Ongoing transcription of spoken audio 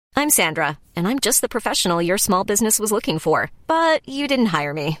I'm Sandra, and I'm just the professional your small business was looking for. But you didn't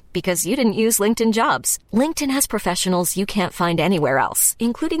hire me because you didn't use LinkedIn Jobs. LinkedIn has professionals you can't find anywhere else,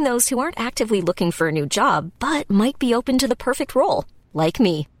 including those who aren't actively looking for a new job, but might be open to the perfect role, like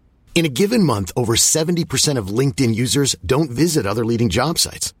me. In a given month, over 70% of LinkedIn users don't visit other leading job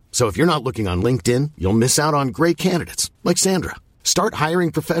sites. So if you're not looking on LinkedIn, you'll miss out on great candidates like Sandra. Start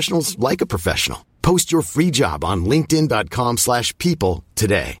hiring professionals like a professional. Post your free job on linkedin.com/people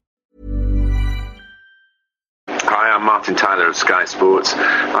today. Hi, I'm Martin Tyler of Sky Sports.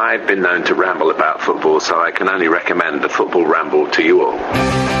 I've been known to ramble about football, so I can only recommend the Football Ramble to you all.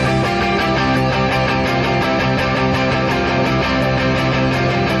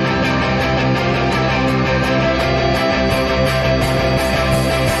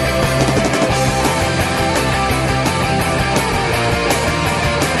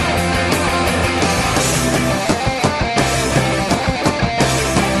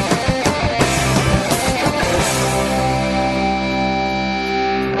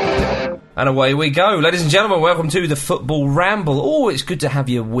 And away we go. Ladies and gentlemen, welcome to the Football Ramble. Oh, it's good to have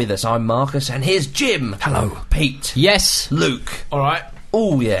you with us. I'm Marcus, and here's Jim. Hello. Pete. Yes. Luke. All right.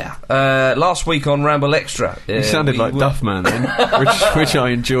 Oh, yeah. Last week on Ramble Extra... You sounded like Duffman then, which I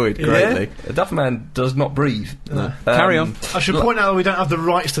enjoyed greatly. Yeah? Duffman does not breathe. No. Carry on. I should point out that we don't have the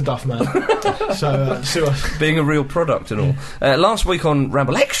rights to Duffman. So, sue us. Being a real product and all. Last week on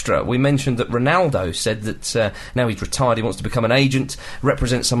Ramble Extra, we mentioned that Ronaldo said that now he's retired, he wants to become an agent,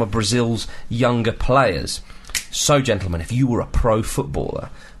 represent some of Brazil's younger players. So, gentlemen, if you were a pro footballer,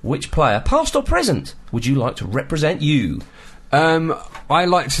 which player, past or present, would you like to represent you? I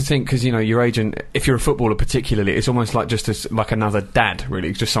like to think, because, you know, your agent, if you're a footballer particularly, it's almost like just like another dad, really.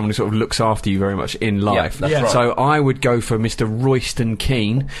 It's just someone who sort of looks after you very much in life. Yeah, that's right. So I would go for Mr. Royston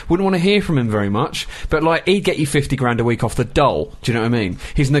Keane. Wouldn't want to hear from him very much, but, like, he'd get you 50 grand a week off the dole. Do you know what I mean?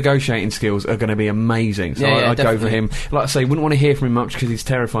 His negotiating skills are going to be amazing. So I'd go for him. Like I say, wouldn't want to hear from him much because he's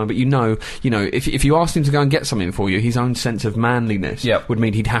terrifying, but you know, if you asked him to go and get something for you, his own sense of manliness would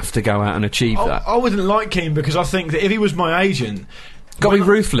mean he'd have to go out and achieve that. I wouldn't like Keane because I think that if he was my agent... Got to be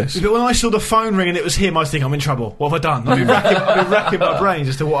ruthless. But when I saw the phone ring and it was him, I was thinking, I'm in trouble. What have I done? I've been racking my brains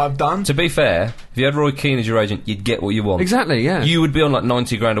as to what I've done. To be fair, if you had Roy Keane as your agent, you'd get what you want. Exactly, yeah. You would be on like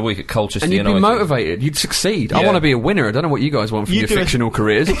 90 grand a week at Colchester and you'd United. be motivated. You'd succeed. I want to be a winner. I don't know what you guys want from your fictional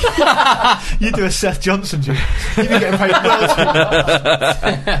careers. You do a Seth Johnson, Jim. You'd be getting paid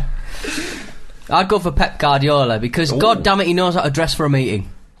well. I'd go for Pep Guardiola because, God damn it, he knows how to dress for a meeting.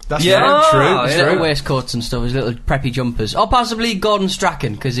 That's true. His little waistcoats and stuff, his little preppy jumpers. Or possibly Gordon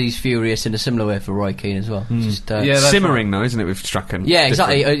Strachan, because he's furious in a similar way for Roy Keane as well. Just, simmering though, isn't it, with Strachan? Yeah,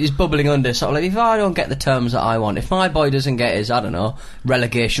 exactly. He's bubbling under, sort of like, if I don't get the terms that I want, if my boy doesn't get his, I don't know,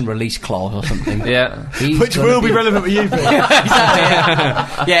 relegation release clause or something. Which will be relevant with you, Bill.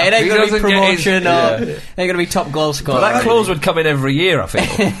 Exactly. Yeah, it ain't going to be promotion or ain't going to be top goal scorer. But that clause would come in every year, I feel.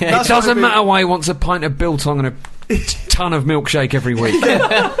 It doesn't matter why he wants a pint of biltong and a ton of milkshake every week.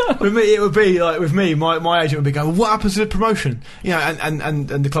 With me, it would be like, with me, my agent would be going, what happens to the promotion? You know, and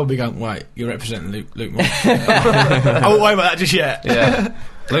the club would be going, wait, you're representing Luke Moore. I won't worry about that just yet. Yeah.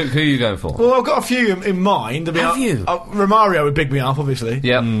 Luke, who are you going for? Well, I've got a few in mind. Have you? Romario would big me up, obviously.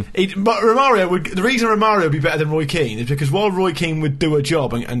 Yeah. But the reason Romario would be better than Roy Keane is because while Roy Keane would do a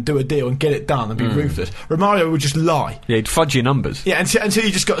job and do a deal and get it done and be ruthless, Romario would just lie. Yeah, he'd fudge your numbers. Yeah, until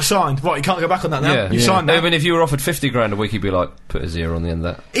you just got signed. Right, you can't go back on that now. You signed that. I mean, if you were offered 50 grand a week, he'd be like, put a zero on the end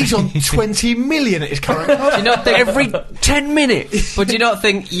of that. He's on 20 million at his current club. Do you not think every 10 minutes? But do you not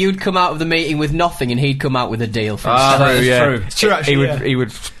think you'd come out of the meeting with nothing and he'd come out with a deal for that's true. It's true, actually. He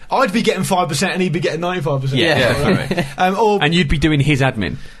would. I'd be getting 5% and he'd be getting 95%. Yeah. And you'd be doing his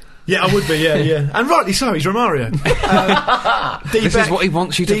admin. Yeah, I would be, yeah. And rightly so, he's Romario. This is what he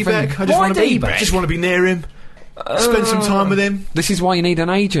wants you to think. I just want to be near him. Spend some time with him. This is why you need an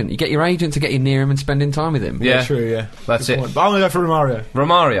agent. You get your agent to get you near him and spending time with him. Yeah, true, yeah. That's Good it. point. But I'm going to go for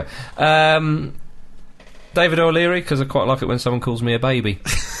Romario. David O'Leary, because I quite like it when someone calls me a baby.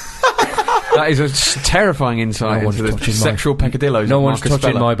 That is a terrifying insight into the sexual peccadillos. No one's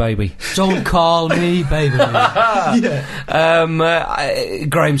touching my baby. Don't call me baby. Yeah.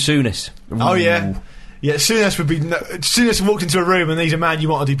 Graham Souness. Oh, yeah. Yeah, Souness would be... Souness walked into a room and he's a man you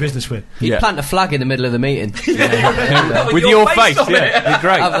want to do business with. He'd plant a flag in the middle of the meeting. With your face, yeah. It'd be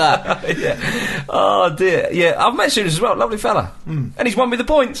great. Have that. Yeah. Oh, dear. Yeah, I've met Souness as well. Lovely fella. And he's won me the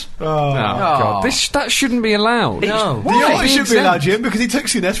points. Oh, God. That shouldn't be allowed. No. You know what it should be allowed, Jim? Because he took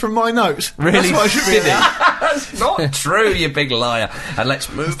Souness from my notes. Really? That's what I should be allowed. That's not true, you big liar. And let's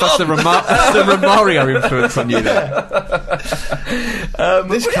move That's on. that's the Romario influence on you there.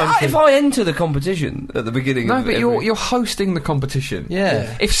 If I enter the competition at the beginning No, of but every- you're hosting the competition.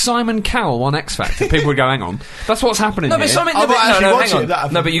 Yeah. If Simon Cowell won X Factor, people would go, hang on, that's what's happening No, here. but Simon, I might actually watch hang on. it, that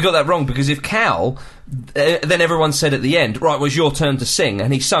happened. No, but you got that wrong, because if Cal, then everyone said at the end, right, was your turn to sing,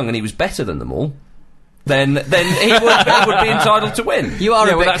 and he sung and he was better than them all, then he would be entitled to win. You are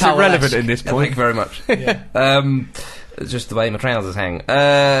a bit that's Cowell-esque. irrelevant in this Thank point. you very much. Just the way my trousers hang.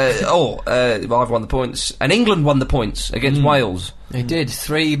 I've won the points, and England won the points against Wales. They did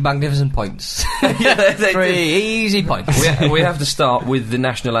 3 magnificent points. Yeah, they 3 did. easy points. We have to start with the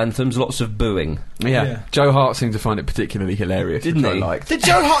national anthems. Lots of booing. Yeah. Joe Hart seemed to find it particularly hilarious. Didn't which he? I liked. Did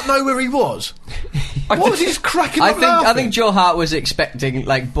Joe Hart know where he was? What was he just cracking up I laughing? think Joe Hart was expecting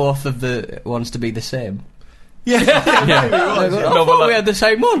like both of the ones to be the same. Yeah. I thought we had the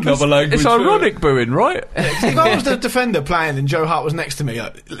same one. It's ironic booing, right? If I was the defender playing and Joe Hart was next to me,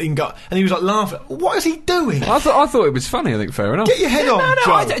 and he was like laughing, what is he doing? I thought it was funny. I think fair enough. Get your head on,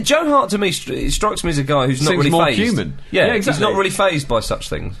 Joe. Joe Hart to me strikes me as a guy who's not Seems really more fazed. human. Yeah, Yeah, exactly. He's not really fazed by such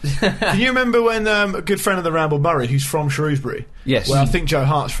things. Can you remember when a good friend of the Ramble, Murray, who's from Shrewsbury? Yes. Where I think Joe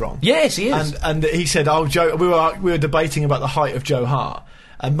Hart's from. Yes, he is. And he said, "Oh, Joe." We were debating about the height of Joe Hart,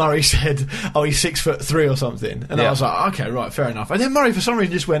 and Murray said, "Oh, he's 6'3" or something." And Yeah. I was like, "Okay, right, fair enough." And then Murray, for some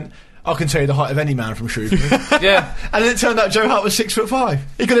reason, just went, "I can tell you the height of any man from Shrewsbury." Yeah. And then it turned out Joe Hart was 6'5".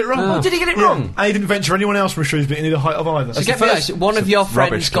 He got it wrong. Oh, did he get it wrong? And he didn't venture anyone else from Shrewsbury into the height of either. So get me honest, one of your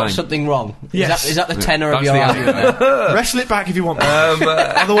friends rubbish got claim. something wrong. Yes. Is that the tenor of That's your the argument? Wrestle it back if you want.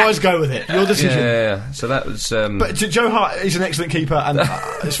 Otherwise, go with it. Your decision. Yeah. So that was. But Joe Hart is an excellent keeper, and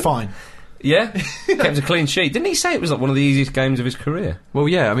it's fine. Yeah, kept a clean sheet. Didn't he say it was like one of the easiest games of his career? Well,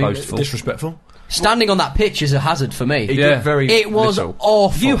 yeah. I mean, Boastful. Disrespectful. Standing on that pitch is a hazard for me. he Yeah. did very. It was little.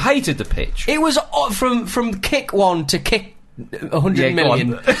 awful. You hated the pitch. It was from kick 1 to kick 100 Yeah, go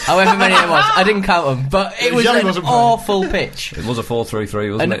million, however many it was. I didn't count them, but it was Johnny an wasn't playing. awful pitch. It was a 4-3-3,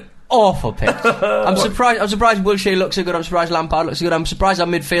 wasn't An it? awful pitch. I'm surprised Wilshere looks so good. I'm surprised Lampard looks so good. I'm surprised our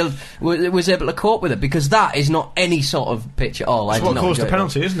midfield was able to cope with it, because that is not any sort of pitch at all. I That's did what not caused the enjoy it.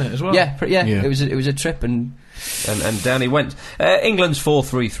 penalty, isn't it, as well? Yeah, Yeah. It was a trip, and And down he went. England's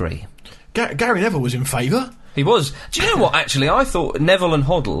 4-3-3. Gary Neville was in favour. He was. Do you know what? Actually, I thought Neville and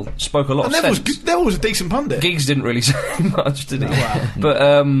Hoddle spoke a lot And of sense. Neville was a decent pundit. Giggs didn't really say much, did he? wow. But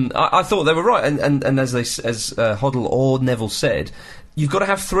I thought they were right. And as Hoddle or Neville said, you've got to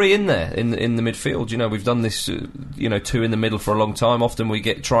have 3 in there in the midfield. You know, we've done this, 2 in the middle for a long time. Often we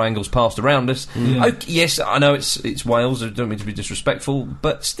get triangles passed around us. Okay, yes, I know it's Wales. I don't mean to be disrespectful,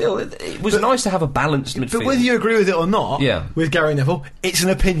 but still, it was nice to have a balanced midfield. But whether you agree with it or not, Yeah. with Gary Neville, it's an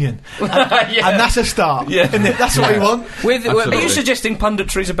opinion. And that's a start, Yeah. isn't it? That's what we want. Are you suggesting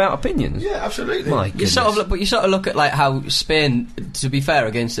punditry's about opinions? Yeah, absolutely. My you goodness. sort of look at like how Spain, to be fair,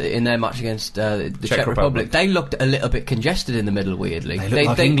 in their match against the Czech Republic, they looked a little bit congested in the middle. Weirdly, They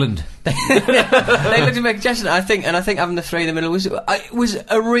look like England. They looked a bit congested. I think having the 3 in the middle was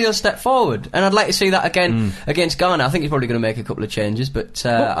a real step forward, and I'd like to see that again against Ghana. I think he's probably going to make a couple of changes, but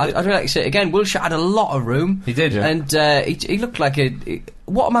I'd really like to see it again. Wilshere had a lot of room. He did, yeah. And he looked like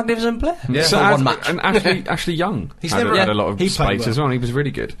what a magnificent player. Yeah. So for one match. And Ashley Young He's had, never- had a lot of he played space well. as well. And he was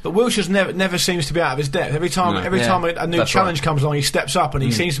really good. But Wilshere's never seems to be out of his depth. Every time a new That's challenge right. comes along, he steps up and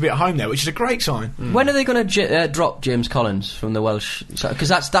he seems to be at home there, which is a great sign. When are they going to drop James Collins from the Welsh? Because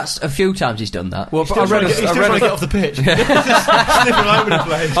that's a few times he's done that. Well, He's still trying to get off the pitch. Sniffing over the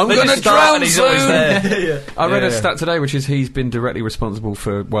place. I'm They going to just start drown and he's always soon. there. I read Yeah. a stat today, which is he's been directly responsible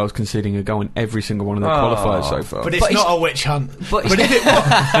for Wales conceding a goal in every single one of their qualifiers so far. But it's But not he's- a witch hunt. but But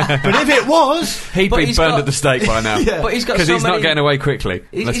if it was, He'd but be he's burned got- at the stake by now. Yeah. But he's got Because so he's many, not getting away quickly.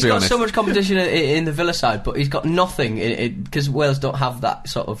 Let's He's be got honest. so much competition in the Villa side, but he's got nothing because Wales don't have that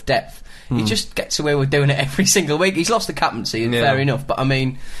sort of depth. He just gets away with doing it every single week. He's lost the captaincy, and Yeah. fair enough. But I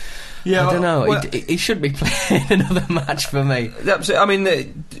mean, yeah, I don't know. well, He should be playing another match for me. I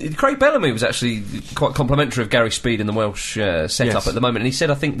mean, Craig Bellamy was actually quite complimentary of Gary Speed in the Welsh setup Yes. at the moment, and he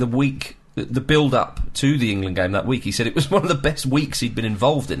said, I think the build-up to the England game that week, he said it was one of the best weeks he'd been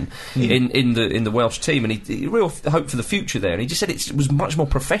involved in the Welsh team, and he real hope for the future there, and he just said it was much more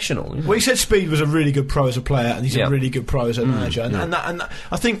professional. Well, he said Speed was a really good pro as a player, and he's Yeah. a really good pro as a manager. And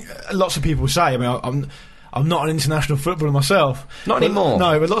I think lots of people say, I mean, I'm not an international footballer myself. Not but- anymore.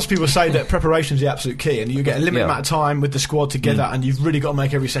 No, but lots of people say that preparation is the absolute key, and you get a limited Yeah. amount of time with the squad together, and you've really got to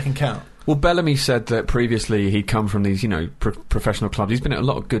make every second count. Well, Bellamy said that previously he'd come from these, professional clubs. He's been at a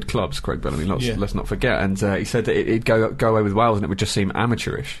lot of good clubs, Craig Bellamy. Let's not forget. And he said that it'd go away with Wales, and it would just seem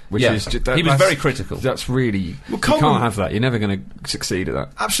amateurish. Which is he was very critical. That's really you can't have that. You're never going to succeed at that.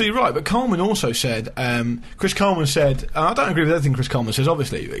 Absolutely right. But Coleman also said, Chris Coleman said, and I don't agree with everything Chris Coleman says.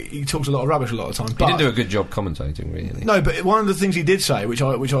 Obviously, he talks a lot of rubbish a lot of the time. But he didn't do a good job commentating, really. No, but one of the things he did say, which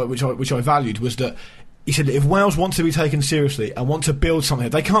I valued, was that. He said that if Wales want to be taken seriously and want to build something,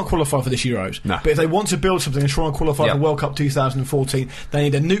 they can't qualify for this Euros. No. But if they want to build something and try and qualify for World Cup 2014, they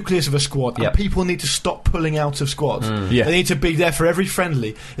need a nucleus of a squad, and people need to stop pulling out of squads. They need to be there for every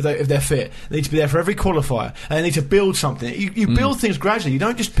friendly if they're fit. They need to be there for every qualifier, and they need to build something. You build things gradually. You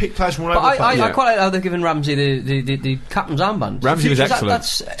don't just pick players from all over the place. I quite like how they're giving Ramsey the captain's armband. Ramsey was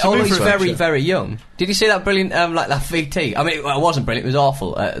excellent. Although he's very, very young. Did you see that brilliant that VT? I mean, it wasn't brilliant. It was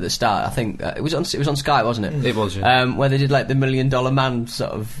awful at the start. I think it was on Sky, wasn't it? It was. Where they did like the $1 Million Man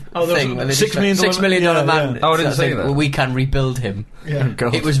sort of thing. $6 million Man. Oh, I didn't see that. Well, we can rebuild him. Yeah.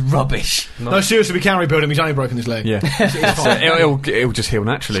 It was rubbish. No, seriously, we can rebuild him. He's only broken his leg. Yeah, it'll just heal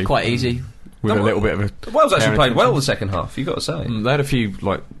naturally. It's quite easy. With a little bit of a. Wales actually played well the second half. You got to say they had a few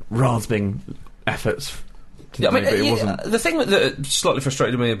rasping efforts. Yeah, I mean, the thing that slightly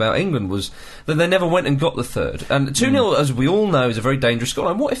frustrated me about England was that they never went and got the third. And 2-0, as we all know, is a very dangerous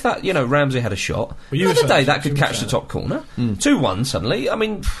scoreline. What if that, Ramsey had a shot? The other day, that could catch the top corner. 2-1 suddenly. I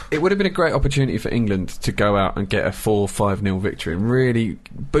mean, it would have been a great opportunity for England to go out and get a 4-5-0 victory and really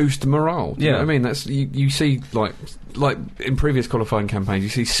boost morale. Do you know what I mean? That's you see like in previous qualifying campaigns, you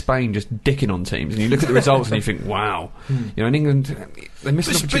see Spain just dicking on teams, and you look at the results and you think, wow. In England, they missed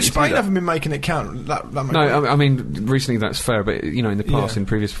an opportunity. But Spain haven't been making it count. No, I mean, recently that's fair, but in the past, in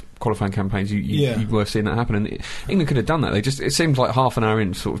previous qualifying campaigns, you were seeing that happen, and England could have done that. It seemed like half an hour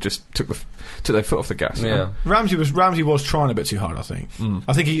in, sort of just took their foot off the gas. Yeah, Ramsey was trying a bit too hard. I think.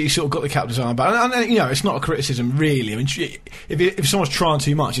 I think he sort of got the captain's arm back, and it's not a criticism really. I mean, if someone's trying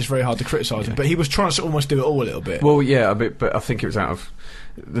too much, it's very hard to criticise him. But he was trying to almost do it all a little bit. Well, yeah, a bit, but I think it was out of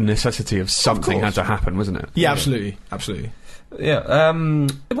the necessity of something had to happen, wasn't it? Yeah, absolutely. Yeah.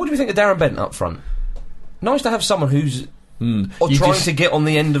 What do you think of Darren Bent up front? Nice to have someone who's trying to get on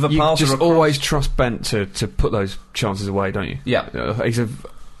the end of a pass. You just always trust Bent to put those chances away, don't you? Yeah.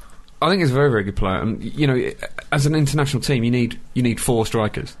 I think he's a very, very good player, and as an international team, you need 4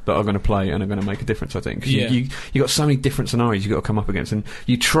 strikers that are going to play and are going to make a difference. I think because you got so many different scenarios you've got to come up against, and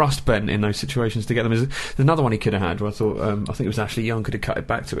you trust Ben in those situations to get them. There's another one he could have had where I thought I think it was Ashley Young could have cut it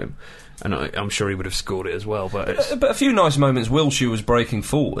back to him, and I'm sure he would have scored it as well. But a few nice moments. Wilshere was breaking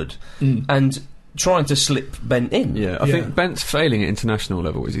forward and trying to slip Bent in. Yeah, I think Bent's failing at international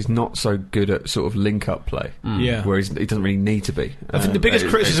level is he's not so good at sort of link-up play. Where he doesn't really need to be. I think the biggest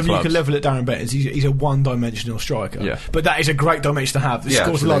criticism you can level at Darren Bent is he's a one-dimensional striker. Yeah. But that is a great dimension to have. He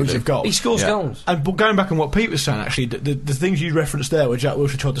scores loads of goals. He scores goals. And going back on what Pete was saying, actually, the things you referenced there where Jack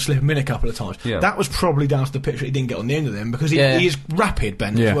Wilshere tried to slip him in a couple of times, that was probably down to the pitch that he didn't get on the end of them, because he is rapid,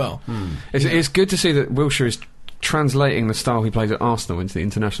 Bent, as well. It's good to see that Wilshere is translating the style he plays at Arsenal into the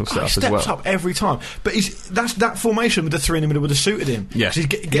international setup as well. He steps up every time. But that formation with the 3 in the middle would have suited him. Yeah. He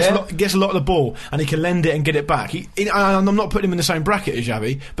gets a lot of the ball and he can lend it and get it back. I'm not putting him in the same bracket as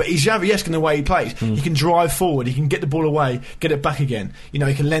Xavi, but he's Xavi-esque in the way he plays. He can drive forward, he can get the ball away, get it back again. He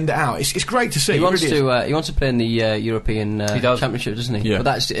can lend it out. It's great to see. He wants to play in the European Championship, doesn't he? Yeah. But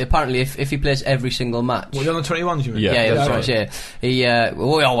that's apparently if he plays every single match. Well, you're on the 21s, you mean? Yeah, that's right. Yeah.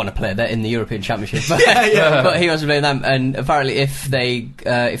 We all want to play that in the European Championship. But he wants to play them, and apparently if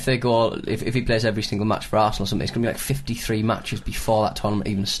he plays every single match for Arsenal or something, it's going to be like 53 matches before that tournament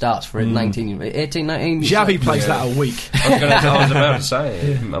even starts for 18, 19. Xavi plays that a week. I was about to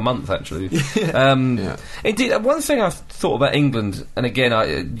say a month actually. Indeed, one thing I've thought about England, and again,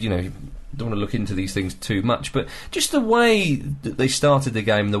 I don't want to look into these things too much, but just the way that they started the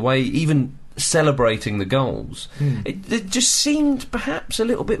game, the way even celebrating the goals, it just seemed perhaps a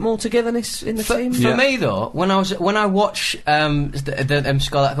little bit more togetherness in the team. For me though, when I watch them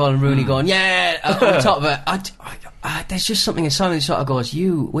score that goal and Rooney going on top of it, there's just something inside me that sort of goes,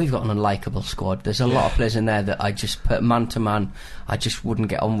 we've got an unlikable squad. There's a lot of players in there that I just put man to man, I just wouldn't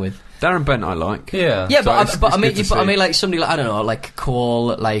get on with. Darren Bent I like. Yeah, so but I mean like somebody like, I don't know, like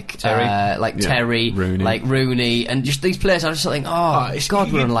Cole, like Terry, Terry, Rooney, and just these players. I just think,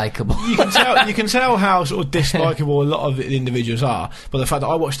 God, we're unlikable. You can tell how sort of dislikable a lot of the individuals are by the fact that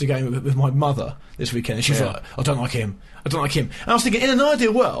I watched the game with my mother this weekend, and she was like, I don't like him. And I was thinking, in an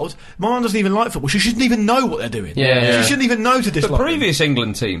ideal world, my mum doesn't even like football. She shouldn't even know what they're doing. She shouldn't even know to dislike. The previous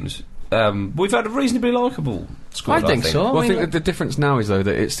England teams we've had a reasonably likeable squad. I think so. Well, I think that the difference now is, though,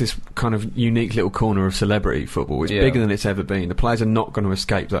 that it's this kind of unique little corner of celebrity football. It's bigger than it's ever been. The players are not going to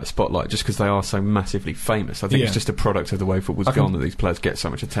escape that spotlight just because they are so massively famous. I think it's just a product of the way football's gone that these players get so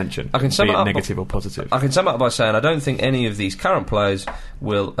much attention, be it negative or positive. I can sum it up by saying I don't think any of these current players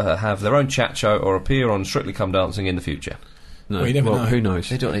will have their own chat show or appear on Strictly Come Dancing in the future. No. Well, who knows?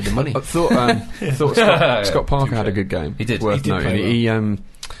 They don't need the money. I thought Scott Parker had a good game. He did. Worth noting.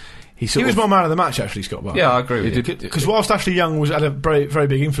 He was my man of the match, actually, Scott Parker. Yeah, I agree with you. Because whilst Ashley Young had a very, very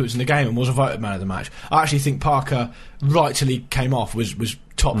big influence in the game and was a voted man of the match, I actually think Parker rightly came off, was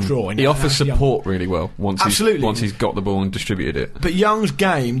top draw. He offers support really well once he's got the ball and distributed it. But Young's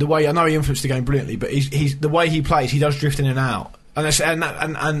game, the way I know he influenced the game brilliantly, but he's the way he plays, he does drift in and out.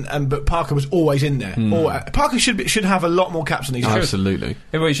 But Parker was always in there. Parker should have a lot more caps on these. Absolutely.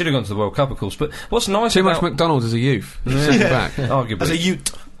 Yeah, well, he should have gone to the World Cup, of course. But what's nice much McDonald's as a youth. Back. Arguably. As a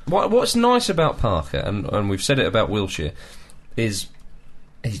youth. What's nice about Parker, and we've said it about Wilshere, is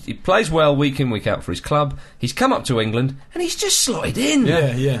he plays well week in, week out for his club. He's come up to England and he's just slotted in.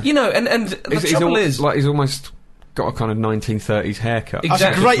 Yeah. You know, and the trouble is, like, he's almost got a kind of 1930s haircut. Exactly.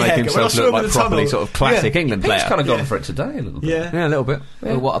 That's a great haircut. Himself look like properly sort of classic England player. He's kind of gone for it today a little bit. Yeah, a little bit.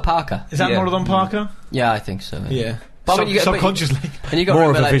 Well, what, a Parker? Is that modelled on Parker? Yeah, I think so. Yeah. Subconsciously. And you got more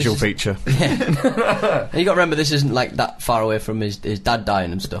of a visual feature. And you got to remember, this isn't like that far away from his dad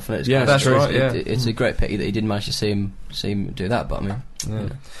dying and stuff. And it's that's right. It's a great pity that he didn't manage to see him do that. But I mean,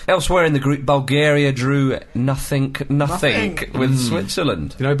 elsewhere in the group, Bulgaria drew nothing with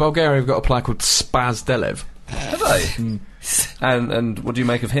Switzerland. You know, Bulgaria have got a player called Spaz Delev. Have they? And what do you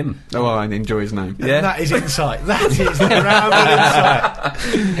make of him? Oh, well, I enjoy his name. Yeah, that is insight. That is insight.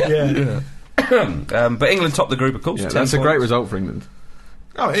 Yeah. But England topped the group, of course. Yeah, that's a great result for England.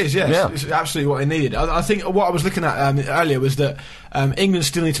 Oh, it is, yes. Yeah. It's absolutely what they needed. I think what I was looking at earlier was that England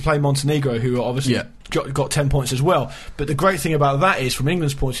still need to play Montenegro, who obviously got 10 points as well. But the great thing about that is, from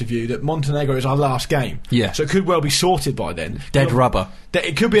England's point of view, that Montenegro is our last game. Yeah. So it could well be sorted by then. Dead rubber.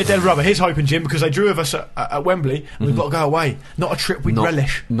 It could be a dead rubber. Here's hoping, Jim, because they drew with us at Wembley, and we've got to go away. Not a trip we'd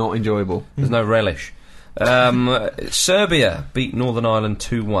relish. Not enjoyable. There's no relish. Serbia beat Northern Ireland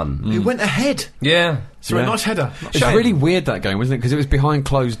 2-1. It went ahead. Yeah. So a nice header. It's really weird, that game, wasn't it? Because it was behind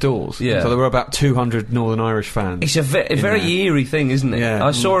closed doors. Yeah. So there were about 200 Northern Irish fans. It's a very eerie thing, isn't it? Yeah.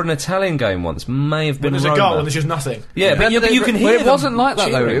 I saw an Italian game once. May have been there's a goal and there's just nothing. Yeah, but you can hear it wasn't like that,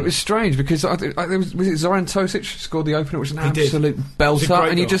 cheering. though. It was strange because was it Zoran Tosic scored the opener, which was an absolute belter,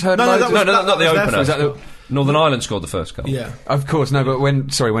 and you just heard not the opener. Was that Northern Ireland scored the first goal. Yeah, of course. No, but when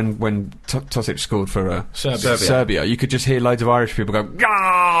Tosic scored for Serbia, you could just hear loads of Irish people go, there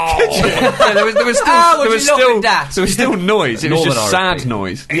was still noise. It was just sad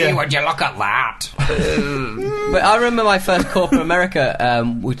noise. Hey, would you look at that? But I remember my first Copa America,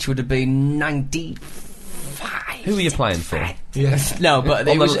 which would have been 95. Who were you playing for? Yes. No, but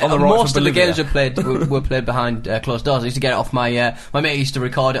most of the games were played behind closed doors. I used to get it off my mate used to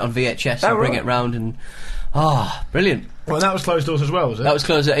record it on VHS and bring it round, and brilliant. Well, that was closed doors as well, was it? That was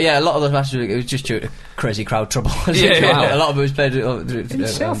closed. Yeah, a lot of those matches it was just due to crazy crowd trouble. A lot of it was played in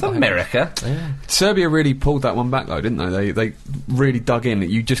South America. Yeah. Serbia really pulled that one back, though, didn't they? They really dug in.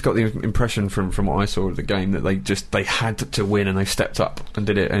 You just got the impression from what I saw of the game that they had to win, and they stepped up and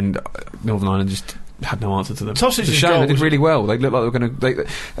did it. And Northern Ireland just had no answer to them. Tosic's goal, they did really well. They looked like they were going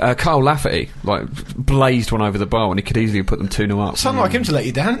to. Carl Lafferty blazed one over the bar, and he could easily have put them 2-0 up. Something like him to let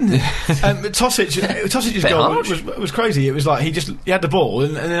you down. Tosic's goal was crazy. It was like he had the ball,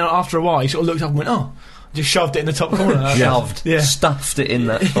 and then after a while he sort of looked up and went, just shoved it in the top corner. Stuffed it in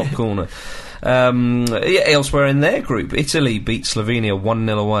that top corner. Elsewhere in their group, Italy beat Slovenia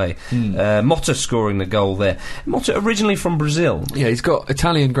 1-0 away. Motta scoring the goal there. Motta originally from Brazil. Yeah, he's got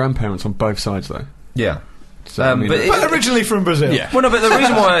Italian grandparents on both sides, though. Yeah. So, but originally from Brazil. Yeah. Well, no, but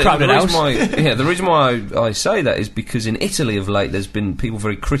the reason why I say that is because in Italy of late there's been people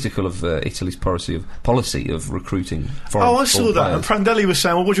very critical of Italy's policy of recruiting foreign I saw that. players. And Prandelli was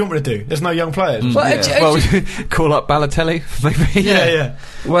saying, well, what do you want me to do? There's no young players. Call up Balotelli, maybe. Yeah.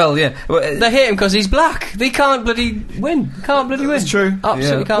 Well, yeah. They hate him because he's black. They can't bloody win. That's true.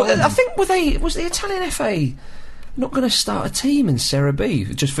 Absolutely can't win. I think was the Italian FA not going to start a team in Serie B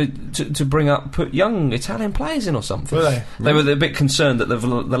just to put young Italian players in or something? Were they? They were a bit concerned that the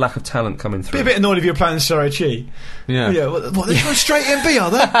lack of talent coming through. Be a bit annoyed if you're playing Serie C. Yeah. What, they're going straight in B,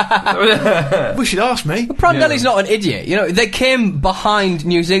 are they? We should ask me. Prandelli's not an idiot. You know, they came behind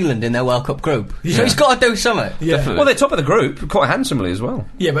New Zealand in their World Cup group, so he's got to do something. Yeah. Well, they're top of the group quite handsomely as well.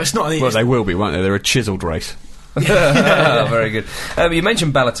 Yeah, but it's not. Well, they will be, won't they? They're a chiselled race. Very good. You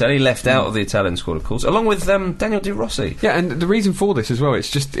mentioned Balotelli, left out of the Italian squad, of course, along with Daniel De Rossi. Yeah, and the reason for this as well,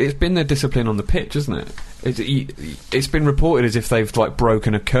 it's been their discipline on the pitch, isn't it? It's been reported as if they've like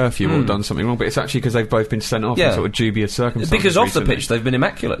broken a curfew or done something wrong, but it's actually because they've both been sent off in sort of dubious circumstances. Because off recently. the pitch they've been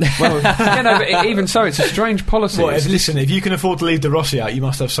immaculate. Well, but even so, it's a strange policy. Well, if you can afford to leave De Rossi out, you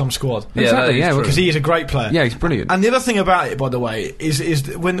must have some squad. Exactly, because he is a great player. Yeah, he's brilliant. And the other thing about it, by the way,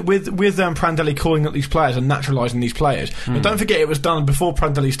 is when with Prandelli calling up these players and naturalising these players. But don't forget, it was done before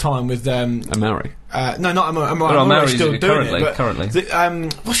Prandelli's time with Amari. No, not Amari. Amari's still doing it. Currently.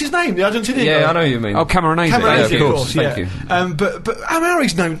 What's his name? The Argentinian. Yeah, I know who you mean. Oh, Camoranesi. Of course. Thank you. But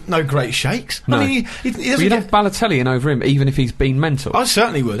Amari's no great shakes. No. I mean, he doesn't you'd have Balotelli in over him, even if he's been mental. I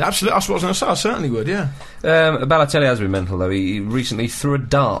certainly would. Absolutely, that's what I was going to say. I certainly would. Yeah. Balotelli has been mental though. He recently threw a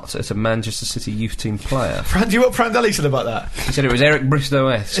dart at a Manchester City youth team player. Do you know what Prandelli said about that? He said it was Eric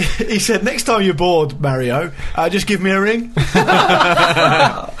Bristow-esque. He said, "Next time you're bored, Mario, just give me a ring."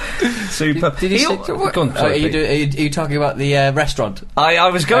 Super. Did he Go on, sorry, are you talking about the restaurant? I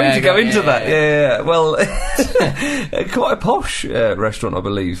was going to go into that. Yeah. Yeah. Well, quite a posh restaurant, I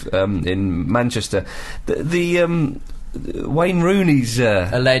believe, in Manchester. The Wayne Rooney's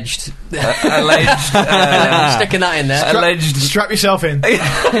alleged sticking that in there. Alleged. Strap yourself in.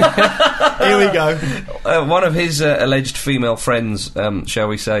 Here we go. One of his alleged female friends, shall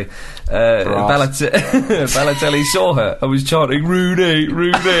we say, Balotelli saw her and was chanting Rooney,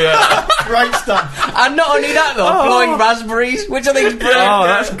 Rooney. Great stuff. And not only that though, blowing raspberries, which I think is brilliant. Oh,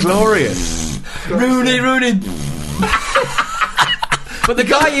 that's glorious. Rooney. But the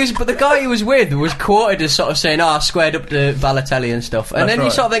guy he was with was quoted as sort of saying, I squared up to Balotelli and stuff. And then you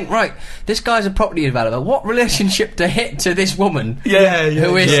sort of think, right, this guy's a property developer. What relationship to this woman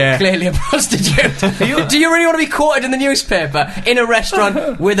who is clearly a prostitute? Do you really want to be quoted in the newspaper in a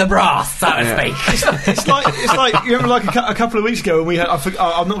restaurant with a broth, so to speak? It's like you remember like a couple of weeks ago when we had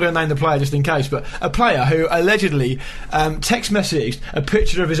I'm not going to name the player just in case, but a player who allegedly text messaged a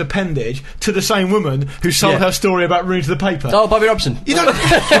picture of his appendage to the same woman who sold her story about Rooney to the paper. Oh, Bobby Robson. You don't.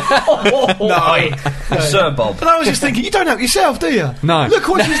 No. Sir Bob. But I was just thinking, you don't help yourself, do you? No. Look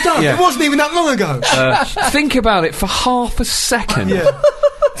what she's done. Yeah. It wasn't even that long ago. Think about it for half a second. Yeah.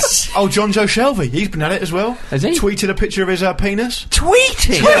 Oh, John Joe Shelby. He's been at it as well. Has he? Tweeted a picture of his penis.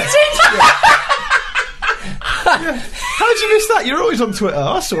 Tweeting? Yeah. How did you miss that? You're always on Twitter.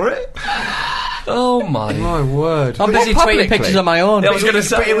 I saw it. Oh my word! I'm busy tweeting pictures on my own. I was going to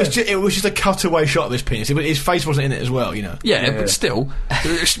say, but it was just a cutaway shot of his penis. His face wasn't in it as well, you know. Yeah, but still,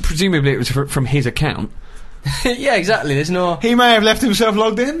 presumably it was from his account. Yeah, exactly. There's no. He may have left himself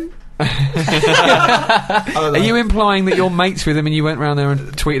logged in. Are you implying that you're mates with him and you went round there and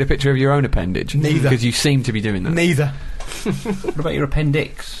tweeted a picture of your own appendage? Neither. Because you seem to be doing that. Neither. What about your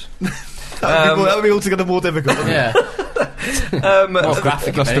appendix? That would be altogether more difficult. Yeah.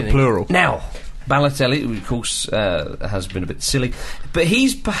 Graphic. That's the plural. Now, Balotelli, of course, has been a bit silly, but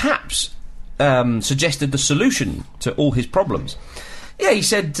he's perhaps suggested the solution to all his problems. Yeah, he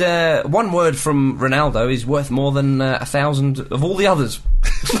said one word from Ronaldo is worth more than 1,000 of all the others.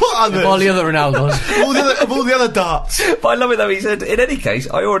 What others? Of all the other Ronaldos. of all the other darts. But I love it though, he said, in any case,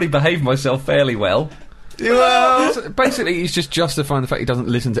 I already behaved myself fairly well. Well, basically, he's just justifying the fact he doesn't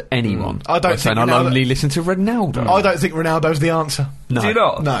listen to anyone. I don't think I'll only listen to Ronaldo. I don't think Ronaldo's the answer. No. Do you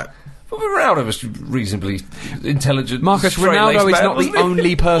not? No. Well, Ronaldo was reasonably intelligent. Marcus, Ronaldo is not the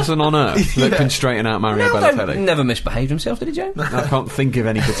only person on earth that Yeah. can straighten out Mario Ronaldo Balotelli. never misbehaved himself, did he, James? I can't think of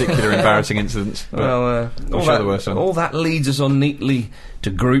any particular embarrassing incidents. Well, I'm sure there were some. all that leads us on neatly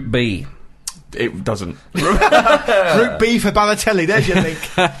to Group B. It doesn't. Group B for Balotelli, there's your link.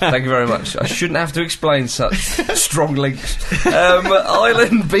 Thank you very much. I shouldn't have to explain such strong links.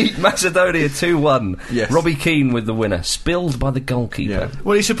 Ireland beat Macedonia 2-1. Yes. Robbie Keane with the winner, spilled by the goalkeeper. Yeah.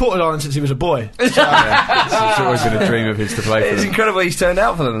 Well, he supported Ireland since he was a boy. It's always been a dream of his to play for It's them. incredible he's turned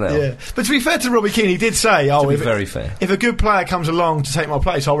out for them now. Yeah. But to be fair to Robbie Keane, he did say, To be very fair. if a good player comes along to take my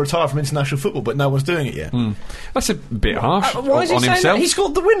place, I'll retire from international football, but no one's doing it yet. That's a bit harsh Why is he on saying himself. that? He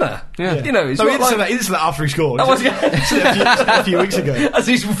scored the winner. Yeah. You know, it's No, he not didn't say like... that. He didn't say that after he scored. Oh, was he? He said it a few weeks ago. As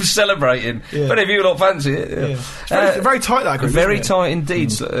he's celebrating. Yeah. But if you don't fancy it... Yeah. It's very tight, that group. Very isn't it? tight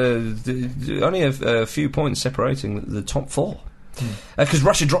indeed. Only a few points separating the top four. Because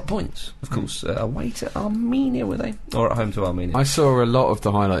Russia dropped points, of course, away to Armenia, were they? Or at home to Armenia? I saw a lot of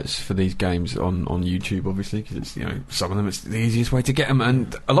the highlights for these games on YouTube, obviously, because it's, some of them it's the easiest way to get them,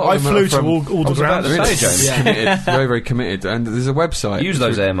 and a lot I of them flew are to from all the grounds. about to say, James. committed, very, very committed, and there's a website Use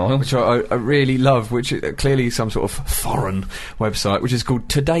those air miles. which I really love, which is clearly some sort of foreign website, which is called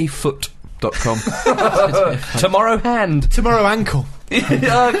todayfoot.com. Tomorrow hand. Tomorrow ankle.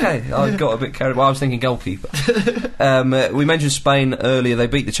 Okay, I got a bit carried away. I was thinking goalkeeper. We mentioned Spain earlier. They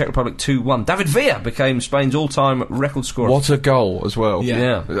beat the Czech Republic 2-1. David Villa became Spain's all-time record scorer. What a goal as well.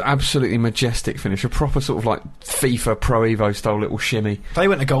 Yeah. Absolutely majestic finish. A proper sort of like FIFA Pro Evo style little shimmy. They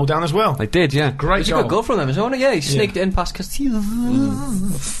went a goal down as well. They did, yeah. Great goal. It was a good goal from them as well. Yeah, he sneaked it in past Castillo.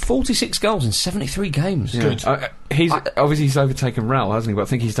 46 goals in 73 games. Yeah. Good. Obviously he's overtaken Raul, hasn't he? But I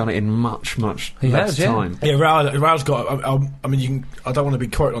think he's done it in much less time. Yeah, Raul's got. I mean, I don't want to be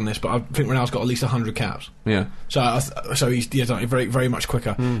quoted on this, but I think Raul's got at least 100 caps. Yeah. So he's done it very, very much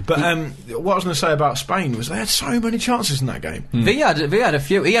quicker. But what I was going to say about Spain was they had so many chances in that game. Villa had a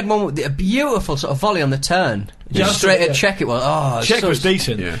few. He had one with a beautiful sort of volley on the turn. Just straight at Czech it was. Czech was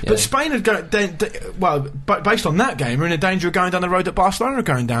decent. Yeah. But Spain had based on that game, are in a danger of going down the road that Barcelona are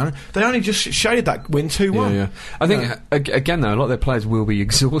going down. They only just shaded that win 2-1. Yeah. I think, again, though, a lot of their players will be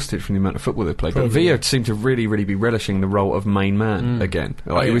exhausted from the amount of football they've played. But Villa seemed to really, really be relishing the role of main man again.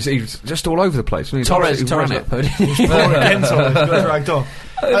 He was just all over the place. Torres ran it. Dragged off.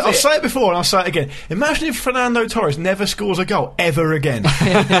 I'll say it before and I'll say it again. Imagine if Fernando Torres never scores a goal ever again.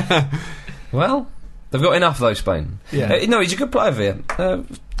 Well, they've got enough though, Spain. Yeah. No, he's a good player, Villa.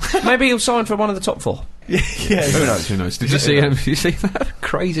 Maybe he'll sign for one of the top four. Yeah. Who knows? Did you see that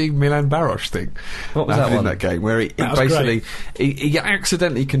crazy Milan Baros thing? What was that one? In that game where he basically he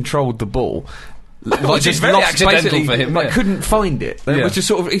accidentally controlled the ball. Which is very accidental for him. Couldn't find it. It was just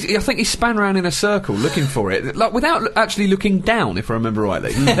sort of. I think he span around in a circle looking for it, without actually looking down, if I remember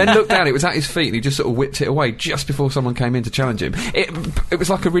rightly. Then looked down. It was at his feet, and he just sort of whipped it away just before someone came in to challenge him. It was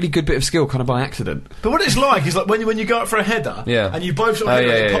like a really good bit of skill, kind of by accident. But what it's like is like when you go up for a header, and you both sort of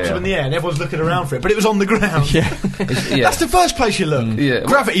it pops up in the air, and everyone's looking around for it, but it was on the ground. That's the first place you look.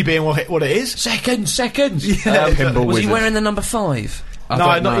 Gravity being what it is. Seconds. Was he wearing the number 5?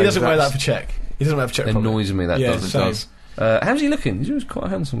 No, he doesn't wear that for Czech. He doesn't have Czech. It annoys me, that does. It does. How's he looking? He was quite a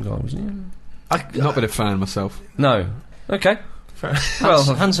handsome guy, wasn't he? Not been a fan myself. No. Okay. Well,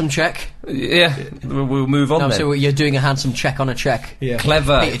 handsome Czech. Yeah, we'll move on then. So you're doing a handsome Czech on a Czech. Yeah.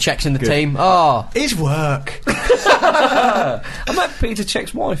 Clever. Peter Czech's in the team. Oh. His work. I met Peter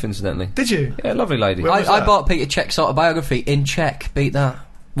Czech's wife, incidentally. Did you? Yeah, lovely lady. I bought Peter Czech's autobiography in Czech. Beat that.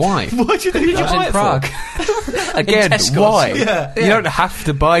 Why? Why'd you do that? I was in Prague. Again, why? Yeah. You don't have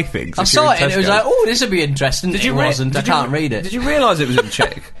to buy things. I saw it and it was like, oh, this would be interesting. Did you wasn't. I can't read it. Did you realise it was in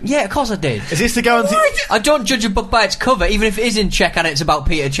Czech? Yeah, of course I did. Is this to go and I don't judge a book by its cover, even if it is in Czech and it's about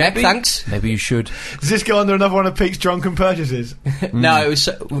Peter Czech. Thanks. Maybe you should. Does this go under another one of Pete's drunken purchases? No, it was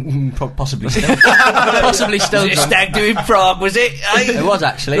possibly still. Possibly still. Was it stag do in Prague, was it? It was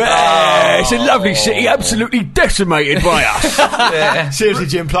actually. It's a lovely city, absolutely decimated by us. Seriously,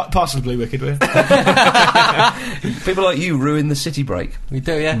 Jim, possibly wicked, were People like you ruin the city break. We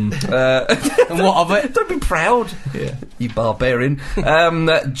do, yeah. And what of it? Don't be proud. Yeah. You barbarian.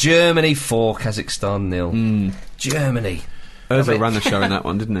 Germany 4, Kazakhstan 0. Germany. Ozil ran the show in that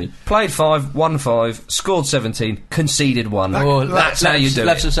one, didn't he? Played 5, won 5, scored 17, conceded 1. That's how you do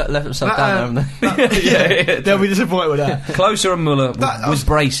left it. Left himself down there, haven't they? They'll be disappointed with that. Klose and Muller with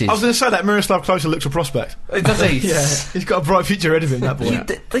braces. I was going to say that Miroslav Klose looks a prospect. Does he? Yeah. He's got a bright future ahead of him, that boy.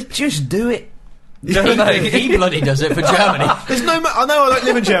 They just do it. He bloody does it for Germany. There's no. I know I don't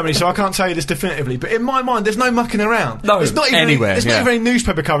live in Germany, so I can't tell you this definitively. But in my mind, there's no mucking around. No, it's not even anywhere. There's not even any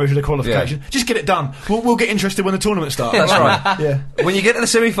newspaper coverage of the qualification. Just get it done. We'll get interested when the tournament starts. That's right. Yeah. When you get to the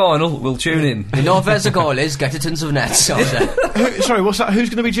semi-final, we'll tune in. You know where's the goal is, get it into the net. Sorry, what's that? Who's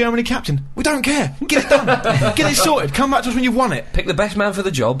going to be Germany captain? We don't care. Get it done. Get it sorted. Come back to us when you've won it. Pick the best man for the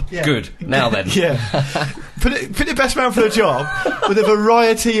job. Yeah. Good. Now then. Yeah. Pick the best man for the job with a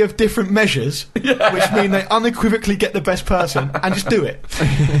variety of different measures, which mean they unequivocally get the best person and just do it.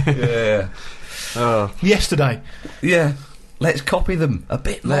 Yesterday. Yeah. Let's copy them a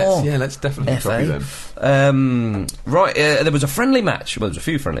bit more. Let's definitely copy them. Right, there was a friendly match. Well, there was a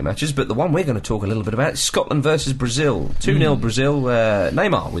few friendly matches, but the one we're going to talk a little bit about is Scotland versus Brazil. 2-0 Brazil.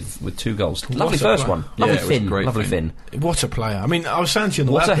 Neymar with 2 goals. Lovely first one. Lovely fin. Lovely fin. What a player. I mean, I was saying to you on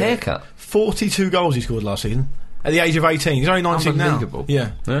the What way a up here, haircut. 42 goals he scored last season. At the age of 18. He's only 19 now. Unbelievable.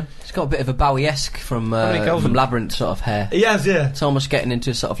 Yeah. It's got a bit of a Bowie-esque from Labyrinth sort of hair. He has, yeah. It's almost getting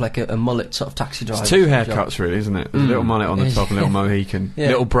into sort of like a mullet sort of taxi driver. It's 2 haircuts, really, isn't it? There's a little mullet on the top and a little mohican.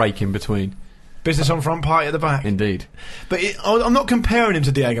 Little break in between. Business on front, party at the back. Indeed. But I'm not comparing him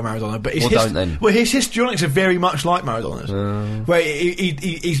to Diego Maradona, but his histrionics are very much like Maradona's. Where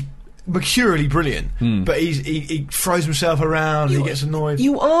he's mercurially brilliant, but he throws himself around and he gets annoyed.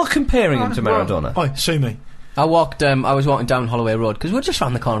 You are comparing him to Maradona. Oi, sue me. I was walking down Holloway Road because we're just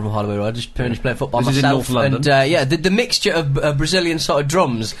round the corner from Holloway Road. Just finished playing football This is myself, in North London. and the mixture of Brazilian sort of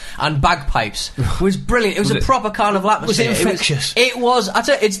drums and bagpipes was brilliant. It was a proper carnival atmosphere. Was it infectious? It was. I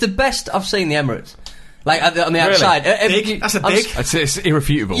tell you, it's the best I've seen the Emirates. Like on the outside. That's a dig. It's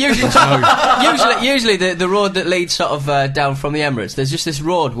irrefutable. Usually the road that leads sort of down from the Emirates, there's just this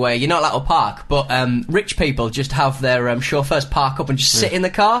road where you're not allowed to park, but rich people just have their chauffeurs park up and just sit in the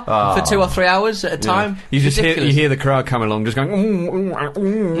car for 2 or 3 hours at a time. You just hear the crowd come along, just going.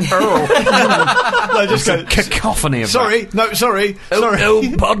 No, just go cacophony of sorry.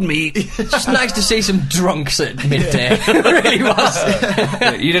 Oh, pardon me. It's just nice to see some drunks at midday. It really was.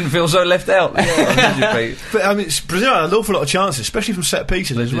 You didn't feel so left out. But I mean, Brazil had an awful lot of chances, especially from set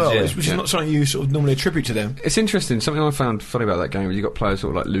pieces as well, which is not something you sort of normally attribute to them. It's interesting. Something I found funny about that game was you got players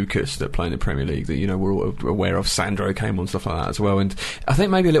sort of like Lucas that play in the Premier League that we're all aware of. Sandro came on, stuff like that as well. And I think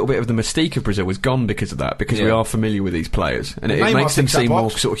maybe a little bit of the mystique of Brazil was gone because of that, because we are familiar with these players, and it makes them seem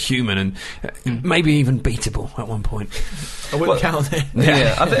more sort of human and maybe even beatable at one point. I wouldn't count on it.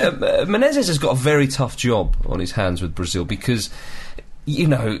 Yeah, I think Menezes has got a very tough job on his hands with Brazil because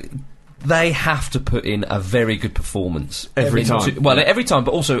they have to put in a very good performance every time. Every time,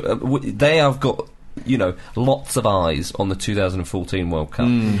 but also they have got lots of eyes on the 2014 World Cup,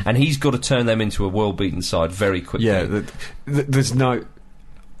 and he's got to turn them into a world-beaten side very quickly. Yeah, there's no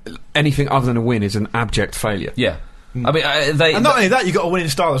anything other than a win is an abject failure. Yeah. I mean, and not only that, you got a winning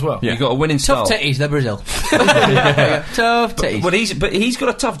style as well. Yeah. You got a winning style. Tough titties, they're Brazil. Tough titties. But he's got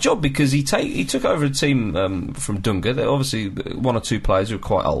a tough job because he took over a team from Dunga. They're obviously one or two players who are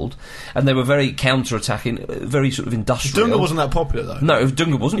quite old, and they were very counter-attacking, very sort of industrial. Dunga wasn't that popular though. No, if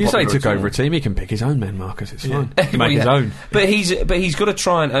Dunga wasn't. You popular say he took over a team, he can pick his own men, Marcus. It's fine. He can make his own. But he's got to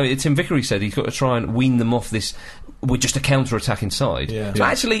try and. Tim Vickery said he's got to try and wean them off this. We're just a counter-attacking side. Yeah. So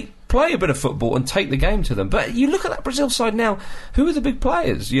actually play a bit of football and take the game to them. But you look at that Brazil side now. Who are the big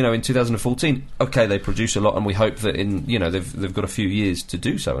players? In 2014, okay, they produce a lot, and we hope that they've got a few years to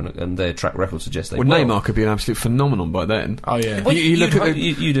do so, and their track record suggests they will. Neymar could be an absolute phenomenon by then. Oh yeah. Well, you look at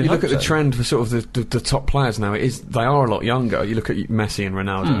the trend for sort of the top players now. They are a lot younger. You look at Messi and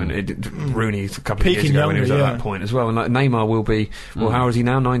Ronaldo and Rooney a couple of years ago when he was at that point as well. And Neymar will be. Well, how is he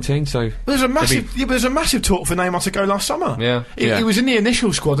now? 19. So there's a massive talk for Neymar to go last summer. Yeah. He was in the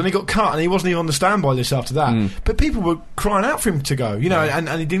initial squad and he got cut and he wasn't even on the standby list after that. But people were crying out for him to go, and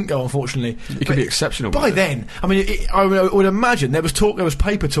he didn't go, unfortunately. He could be exceptional. By then, I mean, I would imagine there was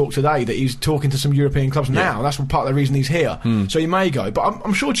paper talk today that he's talking to some European clubs now. That's part of the reason he's here. So he may go. But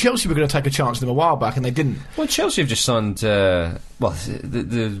I'm sure Chelsea were going to take a chance on him a while back and they didn't. Well, Chelsea have just signed, I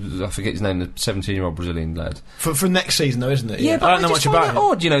forget his name, the 17-year-old Brazilian lad. For next season, though, isn't it? Yeah, but I don't know much about him.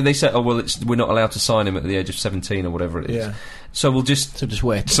 Odd, they said, we're not allowed to sign him at the age of 17 or whatever it is. Yeah. So we'll just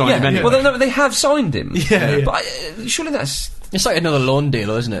wait. Sign him anyway. Well, they have signed him. Yeah. But surely that's... It's like another loan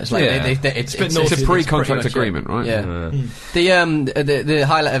deal, isn't it? It's like it's a pre-contract agreement, right? Yeah. The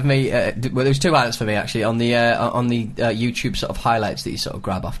highlight of me, there was two highlights for me actually on the YouTube sort of highlights that you sort of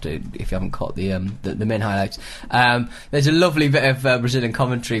grab after if you haven't caught the main highlights. There's a lovely bit of Brazilian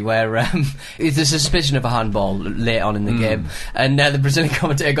commentary where there's a suspicion of a handball late on in the game, and the Brazilian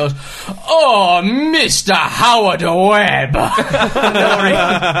commentator goes, "Oh, Mr. Howard Webb."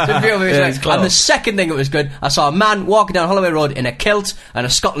 And the second thing that was good, I saw a man walking down Holloway Road in a kilt and a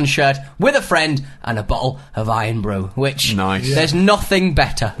Scotland shirt with a friend and a bottle of Iron Brew, which there's nothing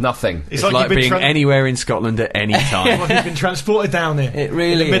better. Nothing. It's like being anywhere in Scotland at any time. It's like you've been transported down there. It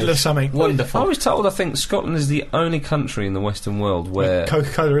really in the middle of something. Wonderful. I was told, I think Scotland is the only country in the Western world where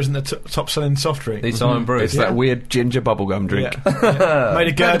Coca-Cola isn't the top selling soft drink. It's Iron Brew. It's that weird ginger bubblegum drink. Made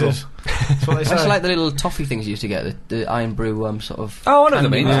of girders. That's what they say. It's like the little toffee things you used to get, the Iron Brew sort of... Oh, I know what I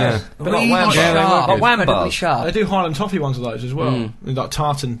mean. But like wham bars. They do Highland toffee ones of those as well. Like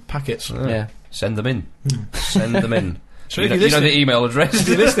tartan packets. Yeah. Send them in. Send them in. So you know the email address. If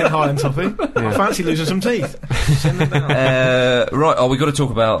you're listening, Highland Toffee, I fancy losing some teeth. Send them down. Right, we've got to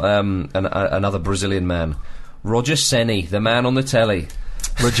talk about another Brazilian man. Roger Ceni, the man on the telly.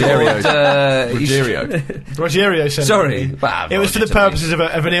 Rogerio Senna. Sorry. It was for the purposes of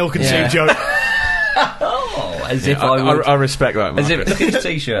an ill-conceived joke. As if I respect that, As if, look at his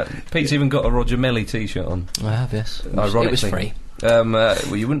t-shirt. Pete's even got a Roger Melly t-shirt on. I have, yes. Ironically. It was free.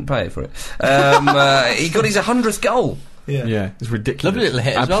 Well, you wouldn't pay for it. He got his 100th goal. Yeah, it's ridiculous. Lovely little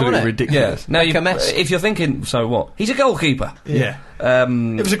hit as well, absolutely wasn't it? ridiculous. Yeah. Now, if you're thinking, so what? He's a goalkeeper. Yeah.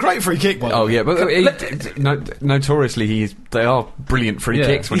 It was a great free kick, by the way. Oh yeah, but notoriously they are brilliant free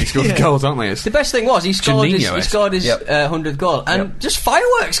kicks when he scores goals, aren't they? It's the best thing was he scored his 100th goal, and just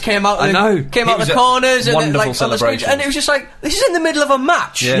fireworks came out. Came out the corners and on the screen, and it was just like, this is in the middle of a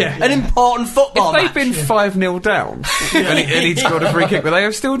match, an important football match. If they'd been 5-0 down and he'd scored a free kick, would they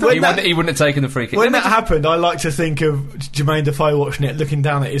have still done it? He wouldn't have taken the free kick. When that happened, I like to think of Jermaine Defoe watching it, looking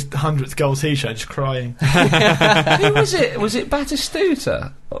down at his 100th goal t-shirt, just crying. Who was it? Was it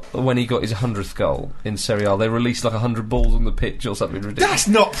Batistuta? When he got his 100th goal in Serie A, they released like 100 balls on the pitch or something ridiculous. That's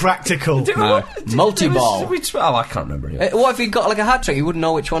not practical. Multi-ball. I can't remember anymore. What if he got like a hat trick? He wouldn't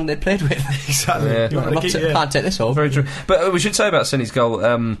know which one they played with. Exactly. Yeah. Can't take this off. Very true. But we should say about Senny's goal,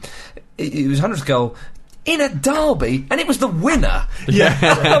 it was 100th goal in a derby, and it was the winner. Yeah.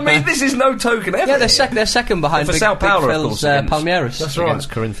 I mean, this is no token effort. Yeah, they're second behind for Sao Paulo, of course, Palmeiras. That's right. Against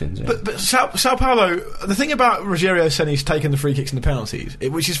Corinthians. Yeah. But Sao Paulo, the thing about Rogério Ceni's taking the free kicks and the penalties,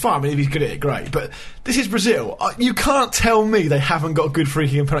 which is fine. I mean, if he's good at it, great. But this is Brazil. You can't tell me they haven't got good free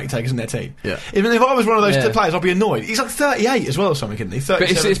kick and penalty takers in their team. Yeah. Even if I was one of those players, I'd be annoyed. He's like 38 as well, or something, isn't he?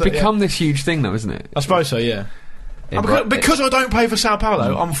 But it's become this huge thing, though, isn't it? I suppose so. Yeah. Because I don't play for Sao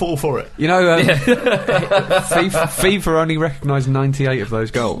Paulo, I'm full for it. You know, FIFA only recognised 98 of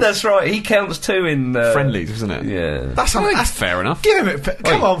those goals. That's right. He counts 2 in friendlies, isn't it? Yeah, that's fair enough. Give him it.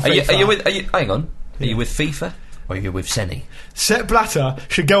 Come on, FIFA. Are you with? Hang on. Are you with FIFA or are you with Senny? Sepp Blatter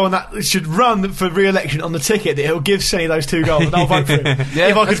should go on that. Should run for re-election on the ticket that he'll give Senny those 2 goals, and I'll vote for him.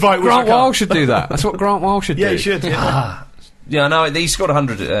 If I could vote, Grant Wild should do that. That's what Grant Wild should do. Yeah, he should. Yeah. Yeah, no, he scored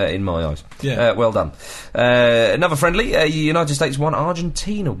 100 in my eyes. Yeah. Well done. Another friendly, United States 1,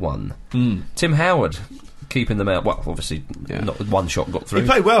 Argentina 1. Tim Howard keeping them out. Well, obviously, not with one shot got through. He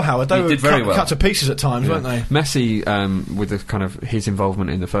played well, Howard. They were did very well. Cut to pieces at times, weren't they? Messi, with the kind of his involvement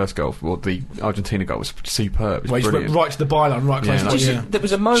in the first goal, or the Argentina goal, was superb. He went right to the byline, right close to There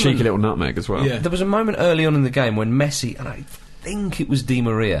was a moment, cheeky little nutmeg as well. Yeah. There was a moment early on in the game when Messi, and I think it was Di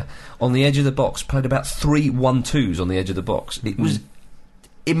Maria, on the edge of the box, played about 3 1-2s on the edge of the box. It was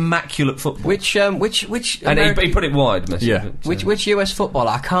immaculate football. Which and he put it wide, Messi. Yeah. Which US footballer?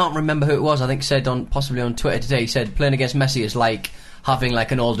 I can't remember who it was. I think said possibly on Twitter today. He said playing against Messi is like having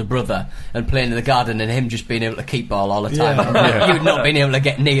like an older brother and playing in the garden and him just being able to keep ball all the time. You not being able to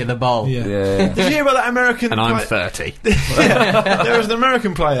get near the ball. Did you hear about that American? And I'm 30. There was an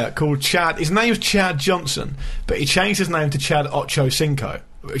American player called Chad. His name's Chad Johnson, but he changed his name to Chad Ochocinco,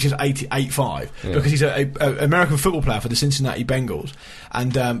 which is 88.5, because he's an American football player for the Cincinnati Bengals.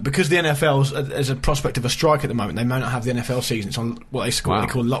 And because the NFL's as a prospect of a strike at the moment, they may not have the NFL season. It's on what they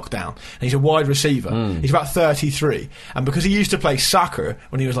call lockdown. And he's a wide receiver. He's about 33. And because he used to play soccer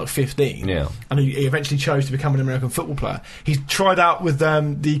when he was like 15, and he eventually chose to become an American football player, he's tried out with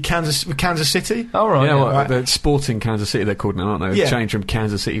Kansas City. Oh, right. The Sporting Kansas City, they're called now, aren't they? They've changed from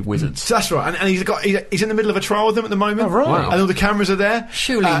Kansas City Wizards. So that's right. And he's in the middle of a trial with them at the moment. Oh, right. Wow. And all the cameras are there.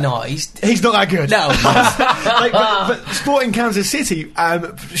 Surely not. He's not that good. No. but Sporting Kansas City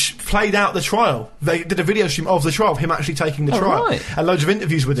played out the trial. They did a video stream of the trial, of him actually taking the trial. Right. And loads of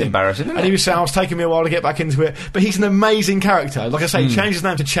interviews with him. Embarrassing, isn't it? And he was saying, it's taking me a while to get back into it. But he's an amazing character. Like I say, he changed his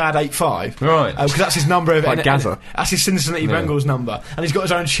name to Chad85. Right. Because that's his number. Like Gaza. That's his Cincinnati Bengals number. And he's got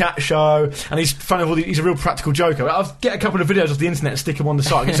his own chat show. And he's fun of he's a real practical joker. I'll get a couple of videos off the internet and stick him on the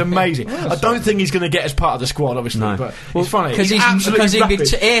site. It's amazing. I don't think he's going to get as part of the squad, obviously. No. But it's funny. Because he's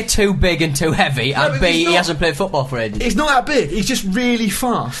A, too big and too heavy, and B, he hasn't played football for ages. He's not that big. He's just really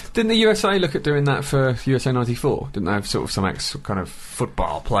fast. Didn't the USA look at doing that for USA 94? Didn't they have sort of some kind of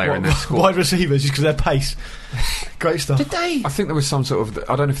football player in their squad? Wide receivers, just because they're pace. Great stuff. Did they? I think there was some sort of...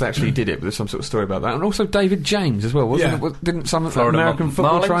 I don't know if they actually did it, but there's some sort of story about that. And also David James as well, wasn't it? Didn't some Florida American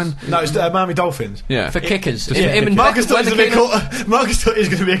football Marlins? try and... No, it's Miami Dolphins. Yeah. For kickers. Marcus thought he was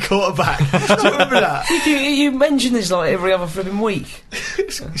going to be a quarterback. Do you remember that? You mention this like every other flipping week.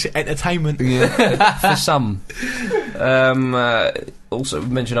 It's entertainment. Yeah. For some. Also, we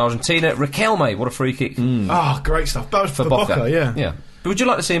mentioned Argentina. Riquelme, what a free kick. Great stuff. That was for Boca, yeah. But would you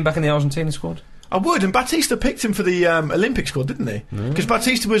like to see him back in the Argentina squad? I would, and Batista picked him for the Olympic squad, didn't he? Because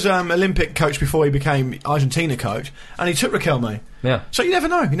Batista was Olympic coach before he became Argentina coach, and he took Riquelme. Yeah. So you never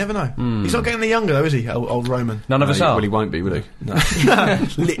know. He's not getting any younger, though, is he, old Roman? None of us are. Well, he won't be, will he? No.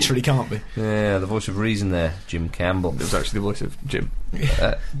 Literally can't be. Yeah, the voice of reason there, Jim Campbell. It was actually the voice of Jim.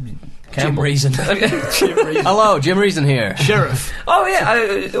 Jim Reason. Hello, Jim Reason here. Sheriff. Oh,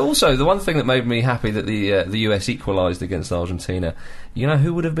 yeah. Also, the one thing that made me happy that the US equalised against Argentina, you know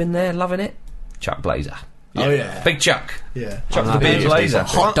who would have been there loving it? Chuck Blazer. Yeah. Oh, yeah. Big Chuck. Yeah. Chuck the beard Blazer.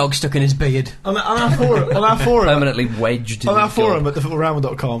 Hot dog stuck in his beard. On our forum. Permanently wedged on our forum at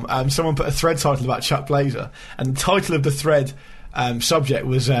thefootballramble.com, someone put a thread title about Chuck Blazer, and the title of the thread subject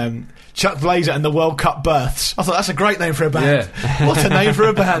was Chuck Blazer and the World Cup births. I thought that's a great name for a band. Yeah. What a name for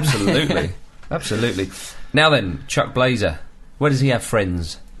a band. Absolutely. Now then, Chuck Blazer, where does he have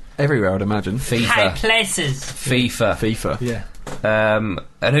friends? Everywhere, I'd imagine. FIFA. High places. FIFA. Yeah.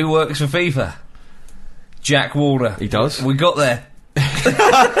 And who works for FIFA? Jack Warner. He does. We got there.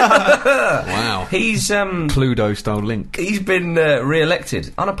 Wow. He's Cluedo-style link. He's been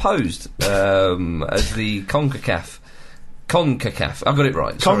re-elected, unopposed, as the CONCACAF. I've got it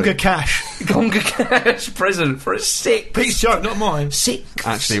right. CONCACAF president for a sixth. Pete's joke, not mine. Sixth.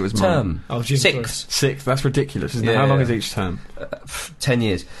 Actually, it was term. mine. Oh, Jesus. Sixth. That's ridiculous, isn't it? How long is each term? 10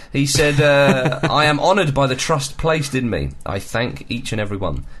 years. He said, I am honoured by the trust placed in me. I thank each and every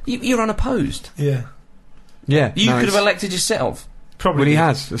one. You're unopposed. Yeah. Yeah. You could have elected yourself. Probably. Well, he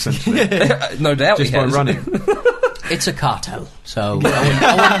has, essentially. No doubt Just he has. by running. It's a cartel, so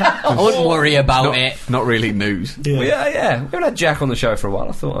I wouldn't worry about it. Not really news. Yeah. We haven't had Jack on the show for a while.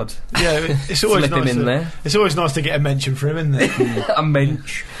 I thought I'd it's always flip nice him in there. It's always nice to get a mention for him, isn't it? A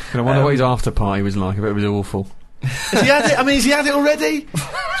mensch. And I wonder what his after party was like. I bet it was awful. Has he had it? I mean, has he had it already?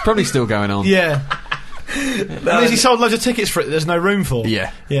 It's probably still going on. Yeah. Has he sold loads of tickets for it that there's no room for?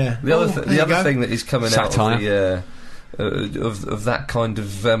 Yeah. The other thing that is coming Satire. out of that kind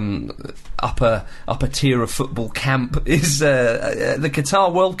of upper tier of football camp is the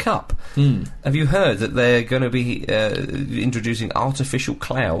Qatar World Cup. Have you heard that they're going to be introducing artificial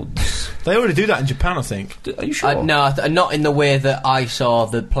clouds? They already do that in Japan, I think. Are you sure? No, not in the way that I saw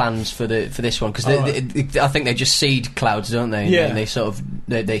the plans for this one, because I think they just seed clouds, don't they? Yeah. And they sort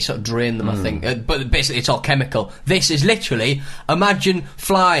of drain them. I think, but basically it's all chemical. This is literally, imagine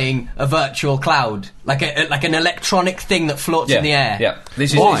flying a virtual cloud, like an electronic thing that floats in the air. Yeah,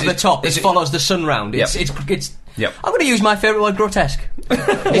 this is over the top. It follows the sun round. It's Yep. I'm going to use my favourite word, grotesque. Why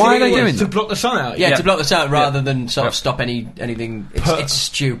are they doing to that? block the sun out? Yeah, to block the sun out rather than sort of stop anything. It's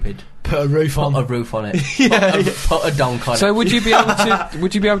stupid. Put a roof on. Put a roof on it. Put a donk on it. So would you be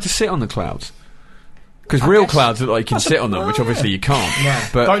able to sit on the clouds? Because real clouds look like you can sit on them, which obviously you can't. No.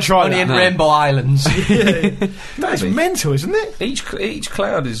 But don't try only that. in Rainbow Islands. That's mental, isn't it? Each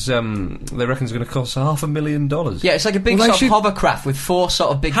cloud is they reckon is going to cost $500,000. Yeah, it's like a big sort of hovercraft with 4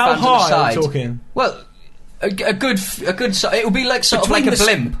 sort of big How fans on the high side. are we talking? Well, a good. It would be like sort of like a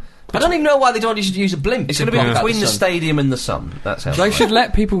blimp. I don't even know why they don't use a blimp. It's going to be between the stadium and the sun. That's how. They should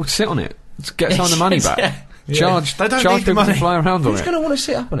let people sit on it. Get some of the money back. Charge people to fly around on it. Who's going to want to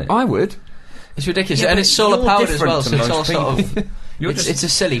sit up on it? I would. It's ridiculous, Yeah, and it's solar powered as well. different So to it's all most sort of. It's a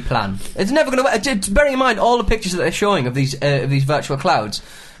silly plan. It's never going to. Bearing in mind all the pictures that they're showing of these virtual clouds,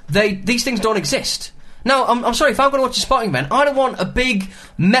 these things don't exist. Now, I'm sorry, if I'm going to watch a sporting event, I don't want a big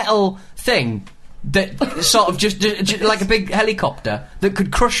metal thing that sort of just like a big helicopter that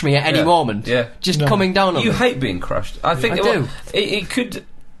could crush me at any moment. Yeah. Coming down on me. You hate being crushed. I think I do. It could.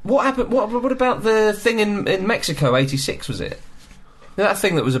 What happened? What about the thing in Mexico? '86 was it? That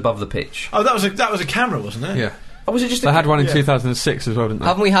thing that was above the pitch. Oh, that was a camera, wasn't it? Yeah. Or was it just? They had one in 2006 as well, didn't they?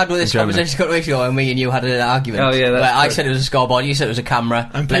 Haven't we had this conversation a couple of weeks ago when me and you had an argument? Oh, yeah, that's where I true. said it was a scoreboard, you said it was a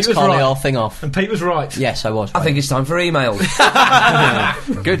camera, And Pete let's was call right. the whole thing off. And Pete was right. Yes, I was I right. think it's time for emails.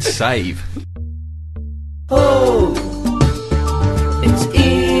 Good save. Oh, it's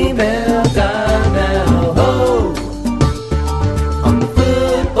email time now. Oh, on the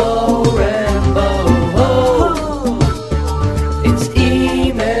Football Rambo. Oh, it's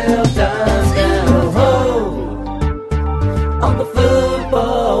email time now. Oh, on the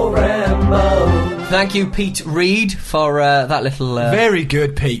Football Rambo. Thank you, Pete Reed, for that little... Very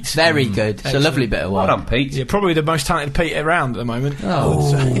good, Pete. very good. It's a lovely bit of Well work. done, Pete. Yeah, probably the most talented Pete around at the moment.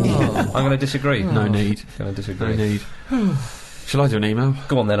 Oh. I'm going to disagree. No need. Going to disagree. No need. Shall I do an email?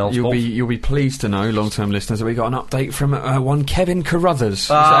 Go on then, old sport. You'll be pleased to know, long-term listeners, that we got an update from one Kevin Carruthers.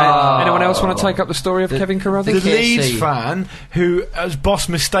 Anyone else want to take up the story of Kevin Carruthers? The KC. Leeds fan who, as boss,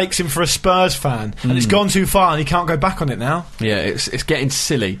 mistakes him for a Spurs fan, and it's gone too far, and he can't go back on it now. Yeah, it's getting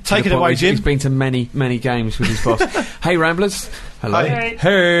silly. Take To it the point away, where Jim. He's been to many games with his boss. Hey, Ramblers. Hello. Hey.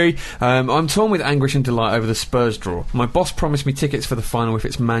 Hey. I'm torn with anguish and delight over the Spurs draw. My boss promised me tickets for the final if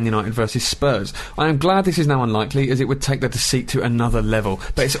it's Man United versus Spurs. I am glad this is now unlikely, as it would take the deceit to another level.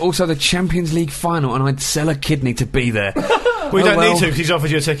 But it's also the Champions League final, and I'd sell a kidney to be there. We don't need to because he's offered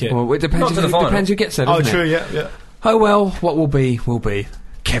you a ticket. Well, it depends. Not to the final. Depends who gets there. Doesn't true, it? yeah. Oh well, what will be will be.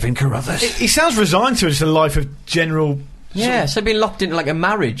 Kevin Carruthers. He sounds resigned to just a life of general... Yeah, so being locked into like a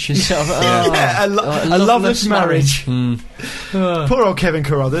marriage. And sort of, Yeah, a loveless marriage. Mm. Poor old Kevin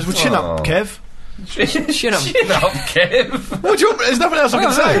Carruthers. Well, chin up, Kev. Chin up. Chin up, Kev. What do you want? There's nothing else I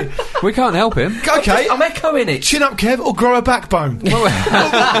can say. We can't help him. Okay, I'm echoing it. chin up, Kev, or grow a backbone.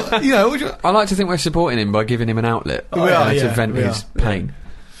 You know, I like to think we're supporting him by giving him an outlet We are, to yeah, vent we his are. pain.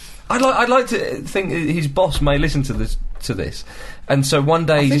 I'd like to think his boss may listen to this, and so one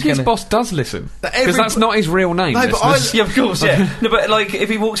day I think he's his going boss does listen That because every- that's not his real name. No, but listeners. Yeah, of course, yeah. No, but like, if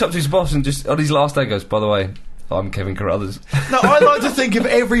he walks up to his boss and just on his last day goes, "By the way, I'm Kevin Carruthers." No, I like to think of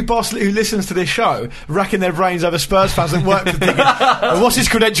every boss who listens to this show racking their brains over Spurs fans that work for thinking, what's his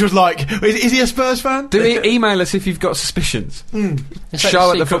credentials like? Is he a Spurs fan? Do email us if you've got suspicions. It's like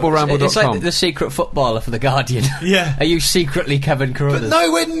Show the at thefootballramble.com. It's like the secret footballer for The Guardian. Yeah. Are you secretly Kevin But Carruthers?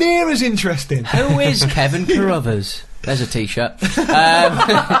 nowhere near as interesting. Who is Kevin Carruthers? There's a t-shirt.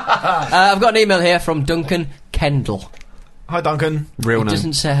 I've got an email here from Duncan Kendall. Hi, Duncan. Real He name.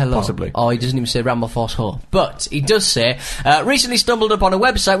 doesn't say hello. Possibly. Oh, he doesn't even say Rambleforce Hall. But he does say, recently stumbled upon a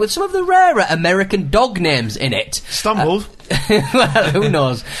website with some of the rarer American dog names in it. Stumbled. Well, who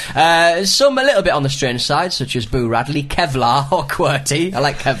knows? Some a little bit on the strange side, such as Boo Radley, Kevlar, or QWERTY. I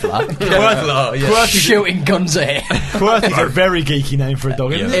like Kevlar. Shooting guns at it. QWERTY's a very geeky name for a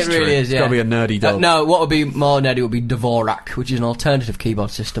dog, isn't It really is, It's yeah. got to be a nerdy dog. No, what would be more nerdy would be Dvorak, which is an alternative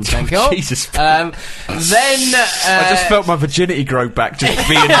keyboard system. Thank you. Jesus. Then I just felt my virginity grow back just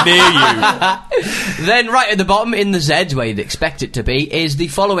being near you. Then right at the bottom in the Z, where you'd expect it to be, is the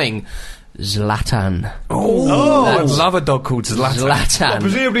following: Zlatan. I love a dog called Zlatan. Well, Zlatan.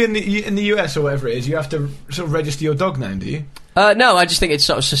 presumably in the US or whatever it is, you have to sort of register your dog name, do you? No, I just think it's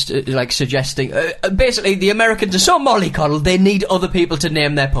sort of like suggesting. Basically, the Americans are so mollycoddled they need other people to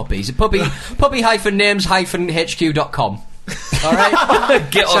name their puppies. Puppy-names-hq.com. All right,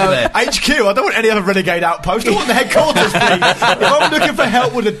 Get on there. HQ, I don't want any other renegade outpost. I want the headquarters, please. If I'm looking for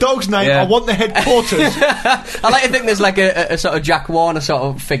help with a dog's name, Yeah. I want the headquarters. I like to think there's like a sort of Jack Warner sort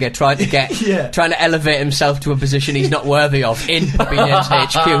of figure trying to trying to elevate himself to a position he's not worthy of in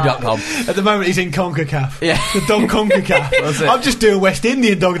puppynameshq.com. At the moment, he's in CONCACAF. Yeah. The dog CONCACAF. it. I'm just doing West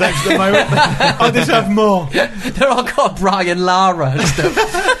Indian dog names at the moment. I deserve more. They're all called Brian Lara and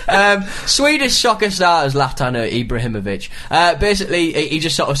stuff. Swedish soccer star Zlatan Ibrahimovic. Basically, he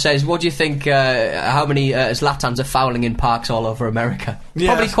just sort of says, what do you think, how many Zlatans are fouling in parks all over America?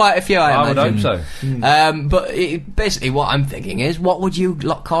 Yeah. Probably quite a few, I would imagine. hope so. But basically what I'm thinking is, what would you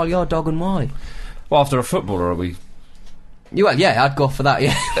call your dog and why? Well, after a footballer, are we? Well, yeah, I'd go for that,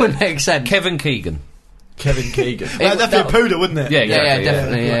 yeah. Would make sense. Kevin Keegan. Kevin Keegan. It- That'd be a poodle, wouldn't it? Yeah, Yeah, exactly.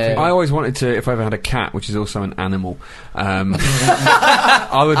 definitely, yeah. I always wanted to, if I ever had a cat, which is also an animal, I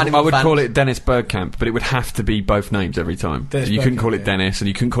would Animal call fans. it Dennis Bergkamp, but it would have to be both names every time. Dennis You couldn't Bergkamp, call it yeah. Dennis, and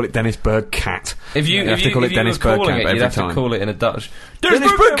you couldn't call it Dennis Bergcat. If you have to call it Dennis were calling Bergkamp it, every you'd have time. to call it in a Dutch. Dennis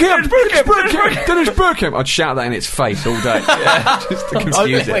Bergkamp! Dennis Bergkamp! Dennis Bergkamp! I'd shout that in its face all day, just to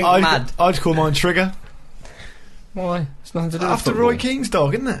confuse it. Wait, mad. I'd call mine Trigger. Why? It's nothing to do with After football. Roy Keane's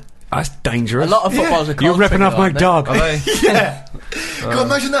dog, isn't it? That's dangerous. A lot of footballers are You're called ripping Trigger, off my aren't they? dog. Are they? Yeah. God,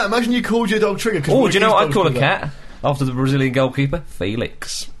 imagine that. Imagine you called your dog Trigger. 'cause Oh, Roy do you know Keane's what I'd dog's call a called that. cat? After the Brazilian goalkeeper?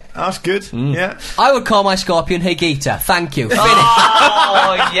 Felix. That's good. Yeah. I would call my scorpion Higita. Thank you. Finish.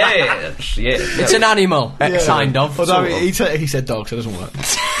 Oh, yes. Yeah. It's an animal, kind of. Although sort of. he said dog, so it doesn't work.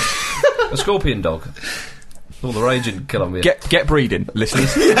 A scorpion dog. All the rage in Colombia. Get breeding,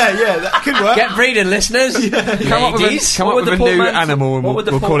 listeners. yeah, that could work. Get breeding, listeners. Come up with Ladies. a new portmanteau- animal and what would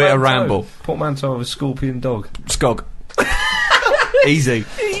the we'll call it a portmanteau- ramble. Portmanteau of a scorpion dog. Skog. Easy.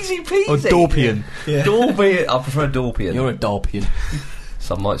 Easy peasy. Or Dorpian. Yeah. Dorpian. I prefer Dorpian. You're a dorpian.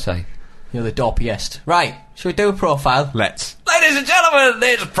 Some might say. You're the dorpiest. Right, shall we do a profile? Let's. Ladies and gentlemen,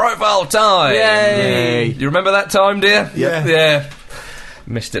 it's profile time. Yay. You remember that time, dear? Yeah. Yeah.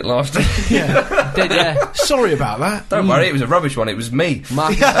 Missed it last time. Did you? Sorry about that. Don't worry, it was a rubbish one. It was me.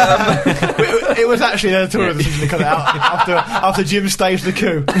 Mark, It was actually an editorial decision to cut it out after Jim staged the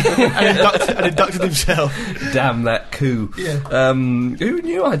coup and inducted himself. Damn that coup. Yeah. Who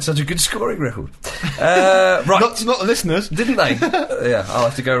knew I had such a good scoring record? Right. Not the listeners. Didn't they? Yeah, I'll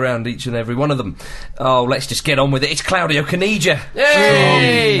have to go around each and every one of them. Oh, let's just get on with it. It's Claudio Caniggia.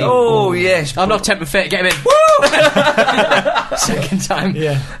 Yay! Oh, yes. I'm not tempting fate. Get him in. Second time.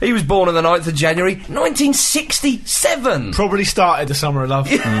 Yeah. He was born on the 9th of January, 1967. Probably started the Summer of Love.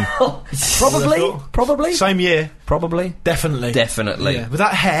 Probably. Same year. Probably. Definitely. Definitely. Yeah. With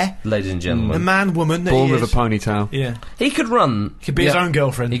that hair, Ladies and the gentlemen. man, woman that Born he with a is. ponytail. Yeah. He could run. Could be his own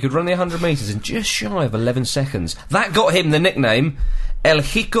girlfriend. He could run the 100 metres in just shy of 11 seconds. That got him the nickname El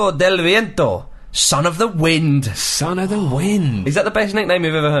Hijo del Viento, Son of the Wind. Son of the wind. Is that the best nickname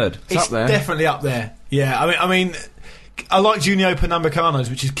you've ever heard? It's up there. definitely up there. Yeah. I mean, I like Junio Pernambucanos,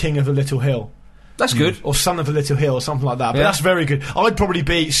 which is King of the Little Hill. That's good. Or Son of the Little Hill or something like that. But that's very good. I'd probably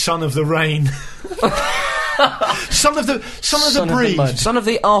be Son of the Rain. Son of the breeze. Son of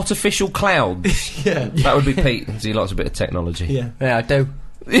the artificial clouds. Yeah. That would be Pete, because he likes a bit of technology. Yeah. Yeah, I do.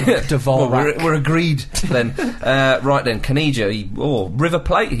 Well, we're agreed then. Right then, Caniggia, River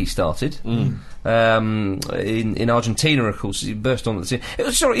Plate he started. In Argentina, of course, he burst on the scene.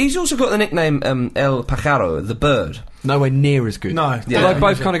 He's also got the nickname El Pájaro, the bird. Nowhere near as good. No. They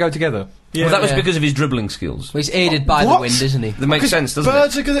both kind of go together. Yeah. Well, that was because of his dribbling skills. Well, he's aided by the wind, isn't he? That makes sense, doesn't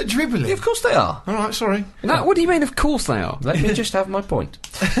birds are good at dribbling. Yeah, of course they are. All right, sorry. No, what do you mean, of course they are? Let me just have my point.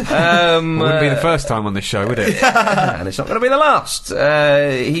 Wouldn't be the first time on this show, would it? And it's not going to be the last.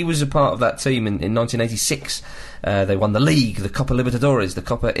 He was a part of that team in 1986. They won the league, the Copa Libertadores, the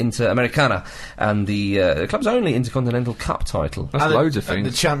Copa Interamericana, and the club's only Intercontinental Cup title. That's loads of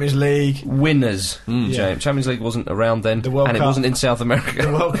things. The Champions League. Winners. Champions League wasn't around then, the World and Cup. It wasn't in South America.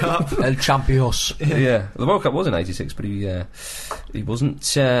 The World Cup. El Champions. Yeah, the World Cup was in '86, but he wasn't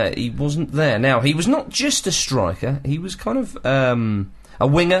there. Now, he was not just a striker; he was kind of a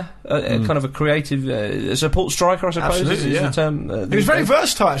winger, kind of a creative, a support striker, I suppose. Absolutely, is the term. He was very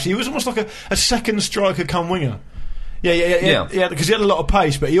versatile. Actually, he was almost like a second striker, come winger. Yeah. Because he had a lot of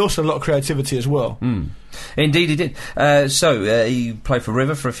pace, but he also had a lot of creativity as well. Indeed, he did. So he played for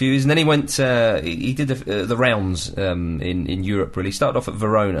River for a few years, and then he went. He did the rounds in Europe. Really, he started off at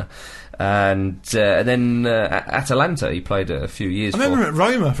Verona, and then Atalanta. He played a few years. I remember him at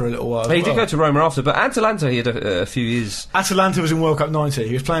Roma for a little while. He did go to Roma after, but Atalanta he had a few years. Atalanta was in World Cup '90.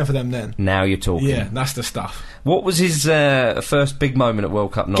 He was playing for them then. Now you're talking. Yeah, that's the stuff. What was his first big moment at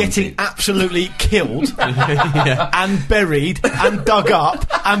World Cup '90? Getting absolutely killed and buried and dug up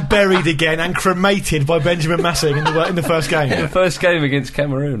and buried again and cremated by Benjamin Massing in the first game. The first game against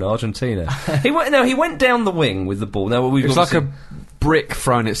Cameroon, Argentina. He went down the wing with the ball. Now it was like a brick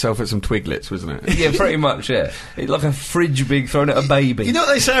throwing itself at some twiglets, wasn't it? Yeah, pretty much. Yeah, like a fridge big thrown at a baby. You know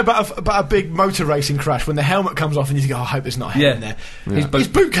what they say about a big motor racing crash when the helmet comes off and you think, I hope there's not a head in there. Yeah. His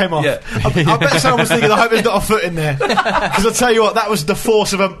boot came off. Yeah. I bet someone was thinking, I hope there's not a foot in there. Because I'll tell you what, that was the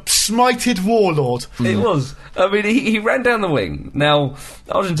force of a smited warlord. It was. I mean, he ran down the wing. Now,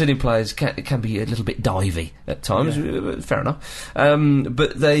 Argentinian players can be a little bit divey at times. Fair enough.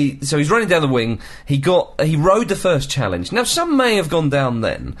 So he's running down the wing. He rode the first challenge. Now, some may have gone down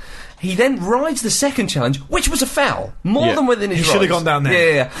then. He then rides the second challenge, which was a foul, more than within his rights. He should have gone down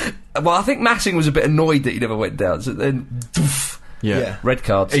there. Yeah. Well, I think Massing was a bit annoyed that he never went down. So then, red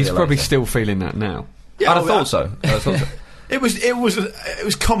card. He's probably still feeling that now. Yeah, I'd have thought so. It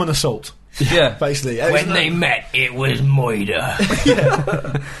was common assault. Yeah, basically. When they met, it was murder.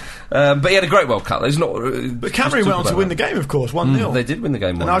 But he had a great World Cup. There's not. But Cameroon went on to win the game, of course, 1-0. They did win the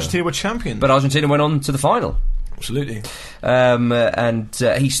game, 1-0. And Argentina were champions. But Argentina went on to the final. Absolutely.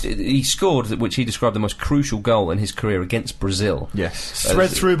 He scored, which he described the most crucial goal in his career against Brazil. Yes.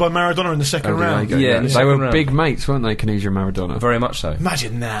 Thread through by Maradona in the second round. They were big mates, weren't they, Caniggia and Maradona? Very much so.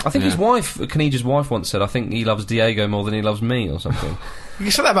 Imagine that. I think his wife, Caniggia's wife, once said, I think he loves Diego more than he loves me, or something. You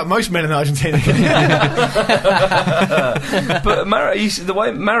can say that about most men in Argentina. But the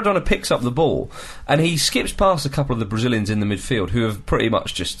way Maradona picks up the ball, and he skips past a couple of the Brazilians in the midfield who have pretty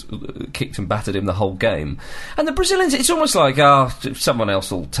much just kicked and battered him the whole game. And the Brazilians, it's almost like, someone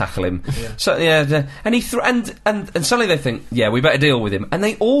else will tackle him. Yeah. So and he and suddenly they think, we better deal with him. And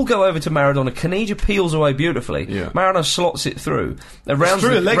they all go over to Maradona. Caniggia peels away beautifully. Yeah. Maradona slots it through. Rounds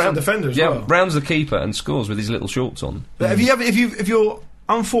through the legs of the defender as well. Rounds the keeper and scores with his little shorts on. But if you're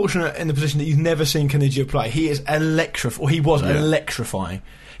unfortunate in the position that you've never seen Caniggia play, he is electrifying.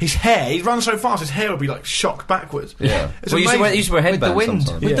 His hair, he runs so fast, his hair would be like shocked backwards. Yeah. He used to wear headbands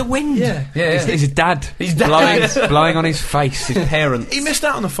sometimes. With the wind. Yeah. His dad. His dad. Blowing on his face. His parents. He missed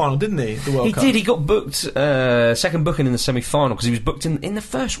out on the final, didn't he? The World Cup. He did. He got booked, second booking in the semi-final because he was booked in the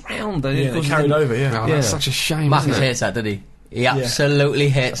first round. They carried over, that's such a shame. Marcus hates that, did he? He absolutely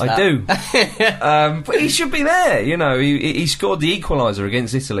hates that. I do. But he should be there, you know. He scored the equaliser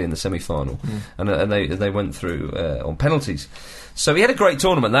against Italy in the semi-final, and they went through on penalties. So he had a great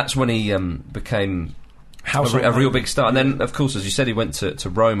tournament. That's when he became a real big star. And then, of course, as you said, he went to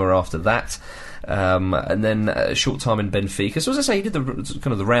Roma after that. And then a short time in Benfica. So as I say, he did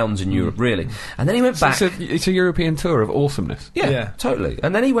the rounds in Europe, really. And then he went back. It's a European tour of awesomeness. Yeah, totally.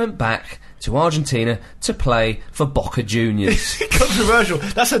 And then he went back to Argentina to play for Boca Juniors. Controversial.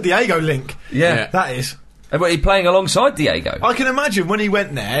 That's a Diego link. Yeah. That is. But he's playing alongside Diego. I can imagine when he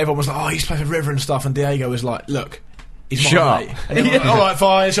went there, everyone was like, he's playing for River and stuff, and Diego was like, look, he's Shut my mate. All right,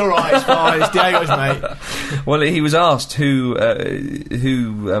 fine, it's all right, it's fine, it's Diego's mate. Well, he was asked who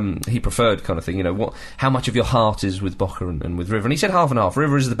he preferred, kind of thing. How much of your heart is with Boca and with River, and he said half and half.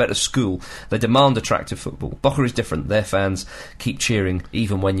 River is the better school. They demand attractive football. Boca is different. Their fans keep cheering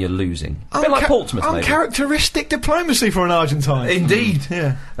even when you're losing. A bit like Portsmouth, maybe. Uncharacteristic diplomacy for an Argentine. Indeed.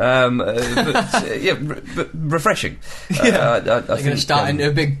 Yeah. But refreshing. You're going to start into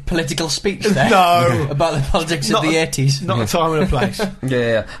a big political speech there. No. About the politics of the 80s. Not a time and a place.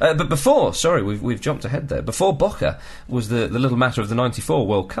 Yeah. But before, sorry, we've jumped ahead there. Before Boca was the little matter of the '94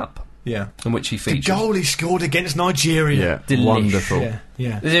 World Cup. Yeah. In which he featured. The goal he scored against Nigeria. Yeah. Wonderful.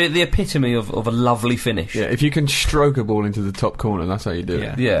 Yeah. The epitome of a lovely finish. Yeah, if you can stroke a ball into the top corner, that's how you do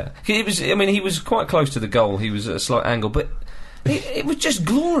it. Yeah. He was quite close to the goal. He was at a slight angle, but it was just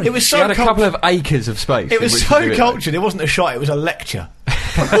glorious. It was so he had a couple of acres of space. It was so cultured. It wasn't a shot, it was a lecture.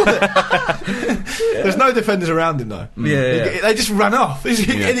 There's no defenders around him though. Yeah. They just ran off.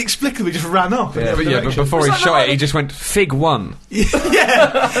 Inexplicably just ran off. But before he shot it, he just went fig one.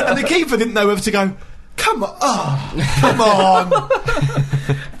 Yeah, and the keeper didn't know whether to go. Come on.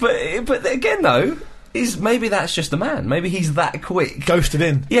 But again though, maybe that's just the man. Maybe he's that quick. Ghosted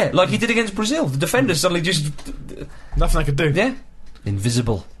in. Yeah, like he did against Brazil. The defenders suddenly just nothing I could do. Yeah,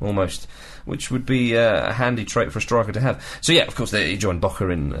 invisible almost. Which would be a handy trait for a striker to have. So yeah, of course, he joined Boca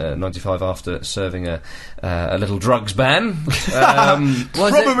in '95 after serving a little drugs ban.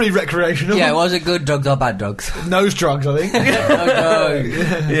 Probably recreational. Yeah, was it good drugs or bad drugs? Nose drugs, I think.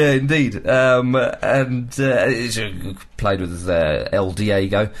 Yeah, indeed. And he played with El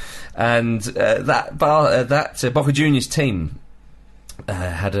Diego, and that Boca Juniors team.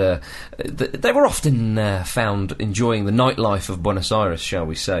 They were often found enjoying the nightlife of Buenos Aires, shall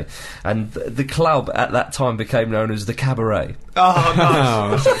we say, and the club at that time became known as the Cabaret. Oh,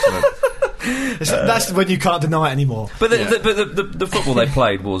 nice. That's excellent. That's when you can't deny it anymore. But the football they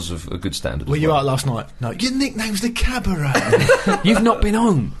played was of a good standard. Were you out last night? No, your nickname's the Cabaret. You've not been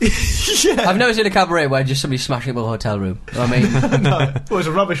home. Yeah. I've never seen a cabaret where just somebody smashing up a hotel room. I mean, no, it was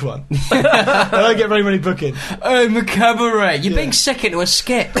a rubbish one. I don't get very many bookings. The cabaret. You're being sick into a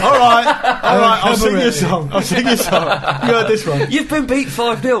skit. All right. I'll sing you a song. You heard this one. You've been beat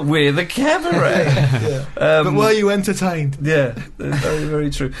 5-0. We're the Cabaret. But were you entertained? Yeah, very, very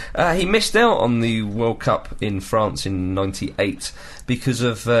true. He missed out on the World Cup in France in '98 because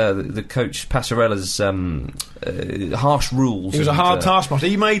of the coach Passarella's harsh rules. He was a hard taskmaster.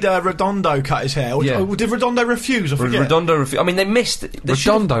 He made Redondo cut his hair. Did Redondo refuse? I forget. Redondo refused. I mean, they missed.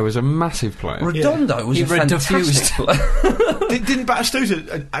 Redondo was a massive player. Redondo was a fantastic player. Didn't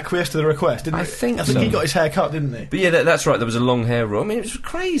Batistuta acquiesce to the request? I think he got his hair cut, didn't he? But yeah, that's right. There was a long hair rule. I mean, it was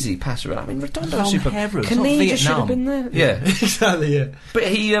crazy. Passarella. I mean, Redondo was super. Hair rule. Canija should have been there. Yeah, exactly. Yeah, but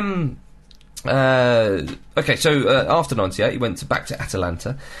he okay, so after '98, he went back to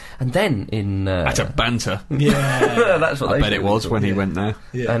Atalanta, and then in Atalanta. Yeah, that's what I bet it was when he went there.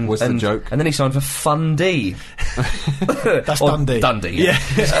 Yeah, was the joke. And then he signed for Fundy. That's Dundee. Dundee. Yeah,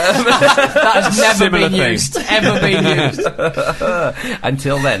 that's never been used. Ever been used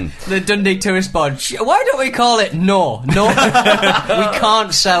until then. The Dundee Tourist Board. Why don't we call it No? We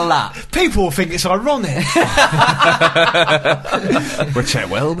can't sell that. People think it's ironic. Which it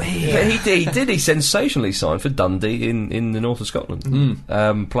will be. Yeah, he did. He sensationally signed for Dundee in the north of Scotland,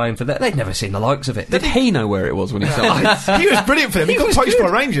 playing for that. They'd never seen the likes of it. Did he know where it was when he signed? He was brilliant for them. He got poached by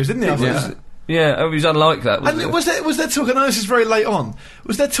Rangers, didn't he? Yeah, he was unlike that. Was there talk? I know this is very late on.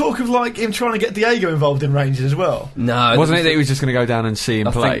 Was there talk of like him trying to get Diego involved in Rangers as well? No, wasn't it that he was just going to go down and see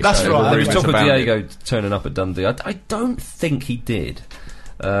him play? That's right. There was talk of Diego turning up at Dundee. I don't think he did.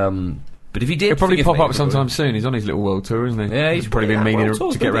 But if he did, he'll probably pop up sometime soon. He's on his little world tour, isn't he? Yeah, he's probably been meaning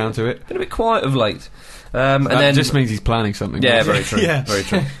to get round to it. Been a bit quiet of late. And then just means he's planning something. Yeah, very true. Yeah. Very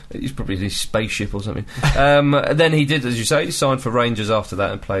true. He's probably in his spaceship or something. Then he did, as you say, he signed for Rangers after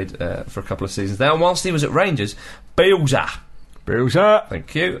that and played for a couple of seasons there. And whilst he was at Rangers, Bielsa,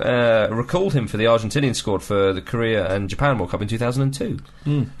 thank you, recalled him for the Argentinian squad for the Korea and Japan World Cup in 2002.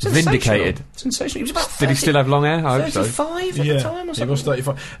 Vindicated. Sensational. He was about 30, did he still have long hair? I hope so. 35 at the time or something? He was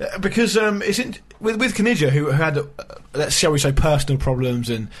 35. Because with Canija, who had, shall we say, personal problems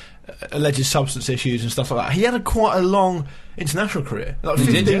and alleged substance issues and stuff like that, he had quite a long international career. Like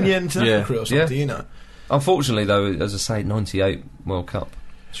 15-year international career or something, you know. Unfortunately, though, as I say, 98 World Cup.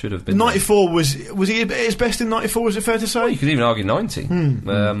 Should have been 94 was he at his best in 94, is it fair to say? You could even argue 90.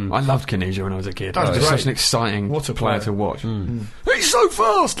 I loved Canija when I was a kid. He was such an exciting player to watch. He's so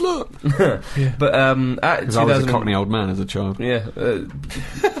fast, look! But because I was a Cockney old man as a child. Yeah, and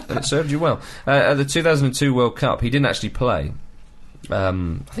it served you well. At the 2002 World Cup, he didn't actually play. I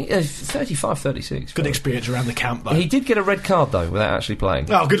think 35, 36. Good experience around the camp, though. He did get a red card, though, without actually playing.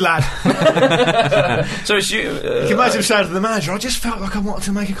 Oh, good lad. So you can imagine him saying to the manager, I just felt like I wanted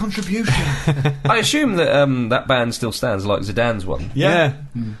to make a contribution. I assume that that ban still stands, like Zidane's one. Yeah.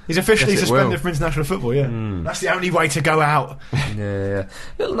 He's officially suspended from international football, That's the only way to go out. Yeah.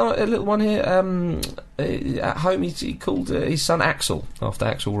 A little one here. At home, he called his son Axel, after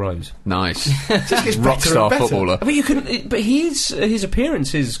Axl Rose. Nice. Just gets rock star footballer. But you can. But his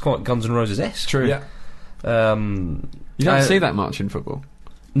appearance is quite Guns N' Roses-esque. True. Yeah. You don't see that much in football.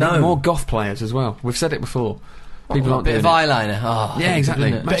 No. More goth players as well. We've said it before. People aren't a bit doing of eyeliner. Oh, yeah,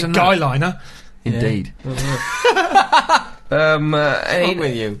 exactly. Bit of guy liner. Indeed. What's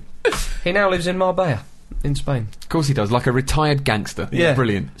with you? He now lives in Marbella, in Spain. Of course he does, like a retired gangster. Yeah.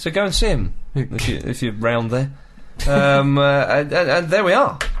 Brilliant. So go and see him if you're round there. And there we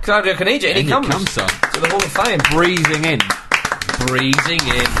are. Claudio Caniggia, and he comes to the Hall of Fame. Breezing in. And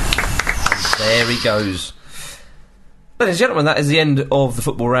there he goes. Ladies and gentlemen, that is the end of the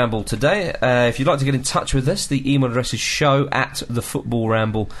Football Ramble today. If you'd like to get in touch with us, the email address is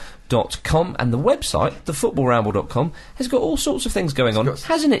show@thefootballramble.com, and the website, thefootballramble.com, has got all sorts of things going on,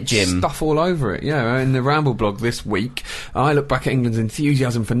 hasn't it, Jim? Stuff all over it, yeah. In the Ramble blog this week, I look back at England's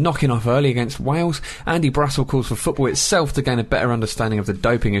enthusiasm for knocking off early against Wales. Andy Brassel calls for football itself to gain a better understanding of the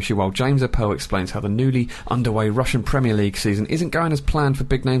doping issue, while James Appel explains how the newly underway Russian Premier League season isn't going as planned for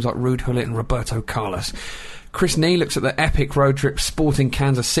big names like Ruud Gullit and Roberto Carlos. Chris Nee looks at the epic road trip Sporting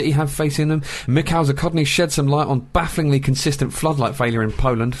Kansas City have facing them. Mikhail Zakodny sheds some light on bafflingly consistent floodlight failure in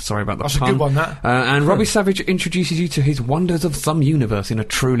Poland. Sorry about that That's pun. a good one, that. And Robbie Savage introduces you to his Wonders of Some Universe in a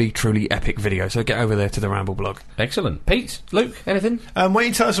truly, truly epic video. So get over there to the Ramble blog. Excellent. Pete, Luke, anything? Why don't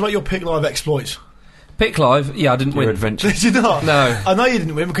you tell us about your Pick Live exploits? Pick Live, yeah, I didn't win. Adventure. Did you not? No. I know you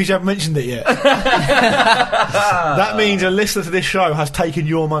didn't win because you haven't mentioned it yet. That means a listener to this show has taken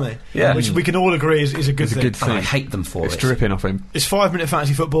your money. Yeah. Which we can all agree is a good thing. And I hate them for It's it. dripping off him. It's 5 Minute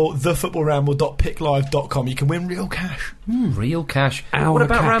Fantasy Football, thefootballramble.picklive.com. You can win real cash. Real cash. Our What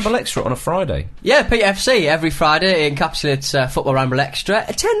about cash. Ramble Extra on a Friday? Yeah, PFC every Friday encapsulates Football Ramble Extra.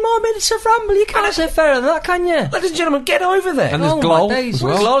 10 more minutes of Ramble. You can't say fairer than that, can you? Ladies and gentlemen, get over there. And there's my Glol days. as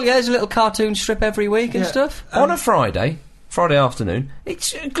well. Glol, yeah, there's a little cartoon strip every week and stuff. On a Friday afternoon,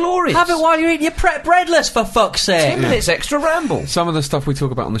 it's glorious. Have it while you're eating your prep breadless, for fuck's sake. 10 minutes extra Ramble. Some of the stuff we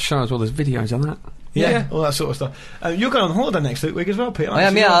talk about on the show as well, there's videos on that. Yeah, all that sort of stuff. You're going on holiday next week as well, Pete. I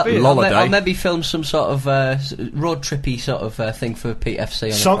am, yeah. Lolliday. I'll maybe film some sort of road trippy sort of thing for PFC.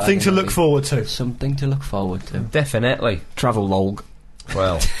 On Something to look forward to. Something to look forward to. Definitely. Travel log.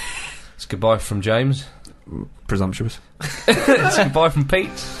 Well, it's goodbye from James. Presumptuous. It's goodbye from Pete.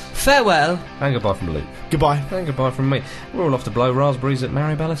 Farewell. And goodbye from Luke. Goodbye. And goodbye from me. We're all off to blow raspberries at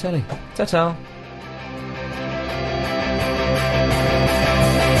Mario Balotelli. Ta-ta.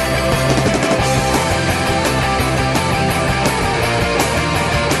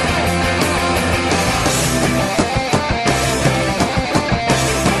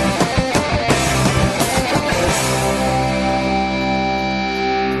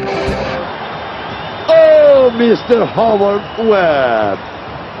 Mr. Howard Webb.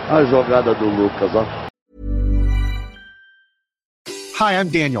 A jogada do Lucas, ó. Hi, I'm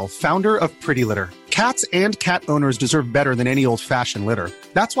Daniel, founder of Pretty Litter. Cats and cat owners deserve better than any old-fashioned litter.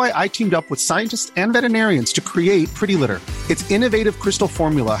 That's why I teamed up with scientists and veterinarians to create Pretty Litter. Its innovative crystal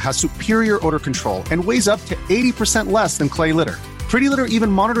formula has superior odor control and weighs up to 80% less than clay litter. Pretty Litter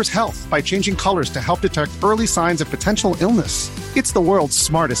even monitors health by changing colors to help detect early signs of potential illness. It's the world's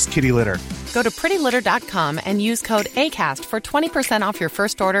smartest kitty litter. Go to prettylitter.com and use code ACAST for 20% off your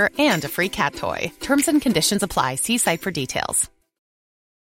first order and a free cat toy. Terms and conditions apply. See site for details.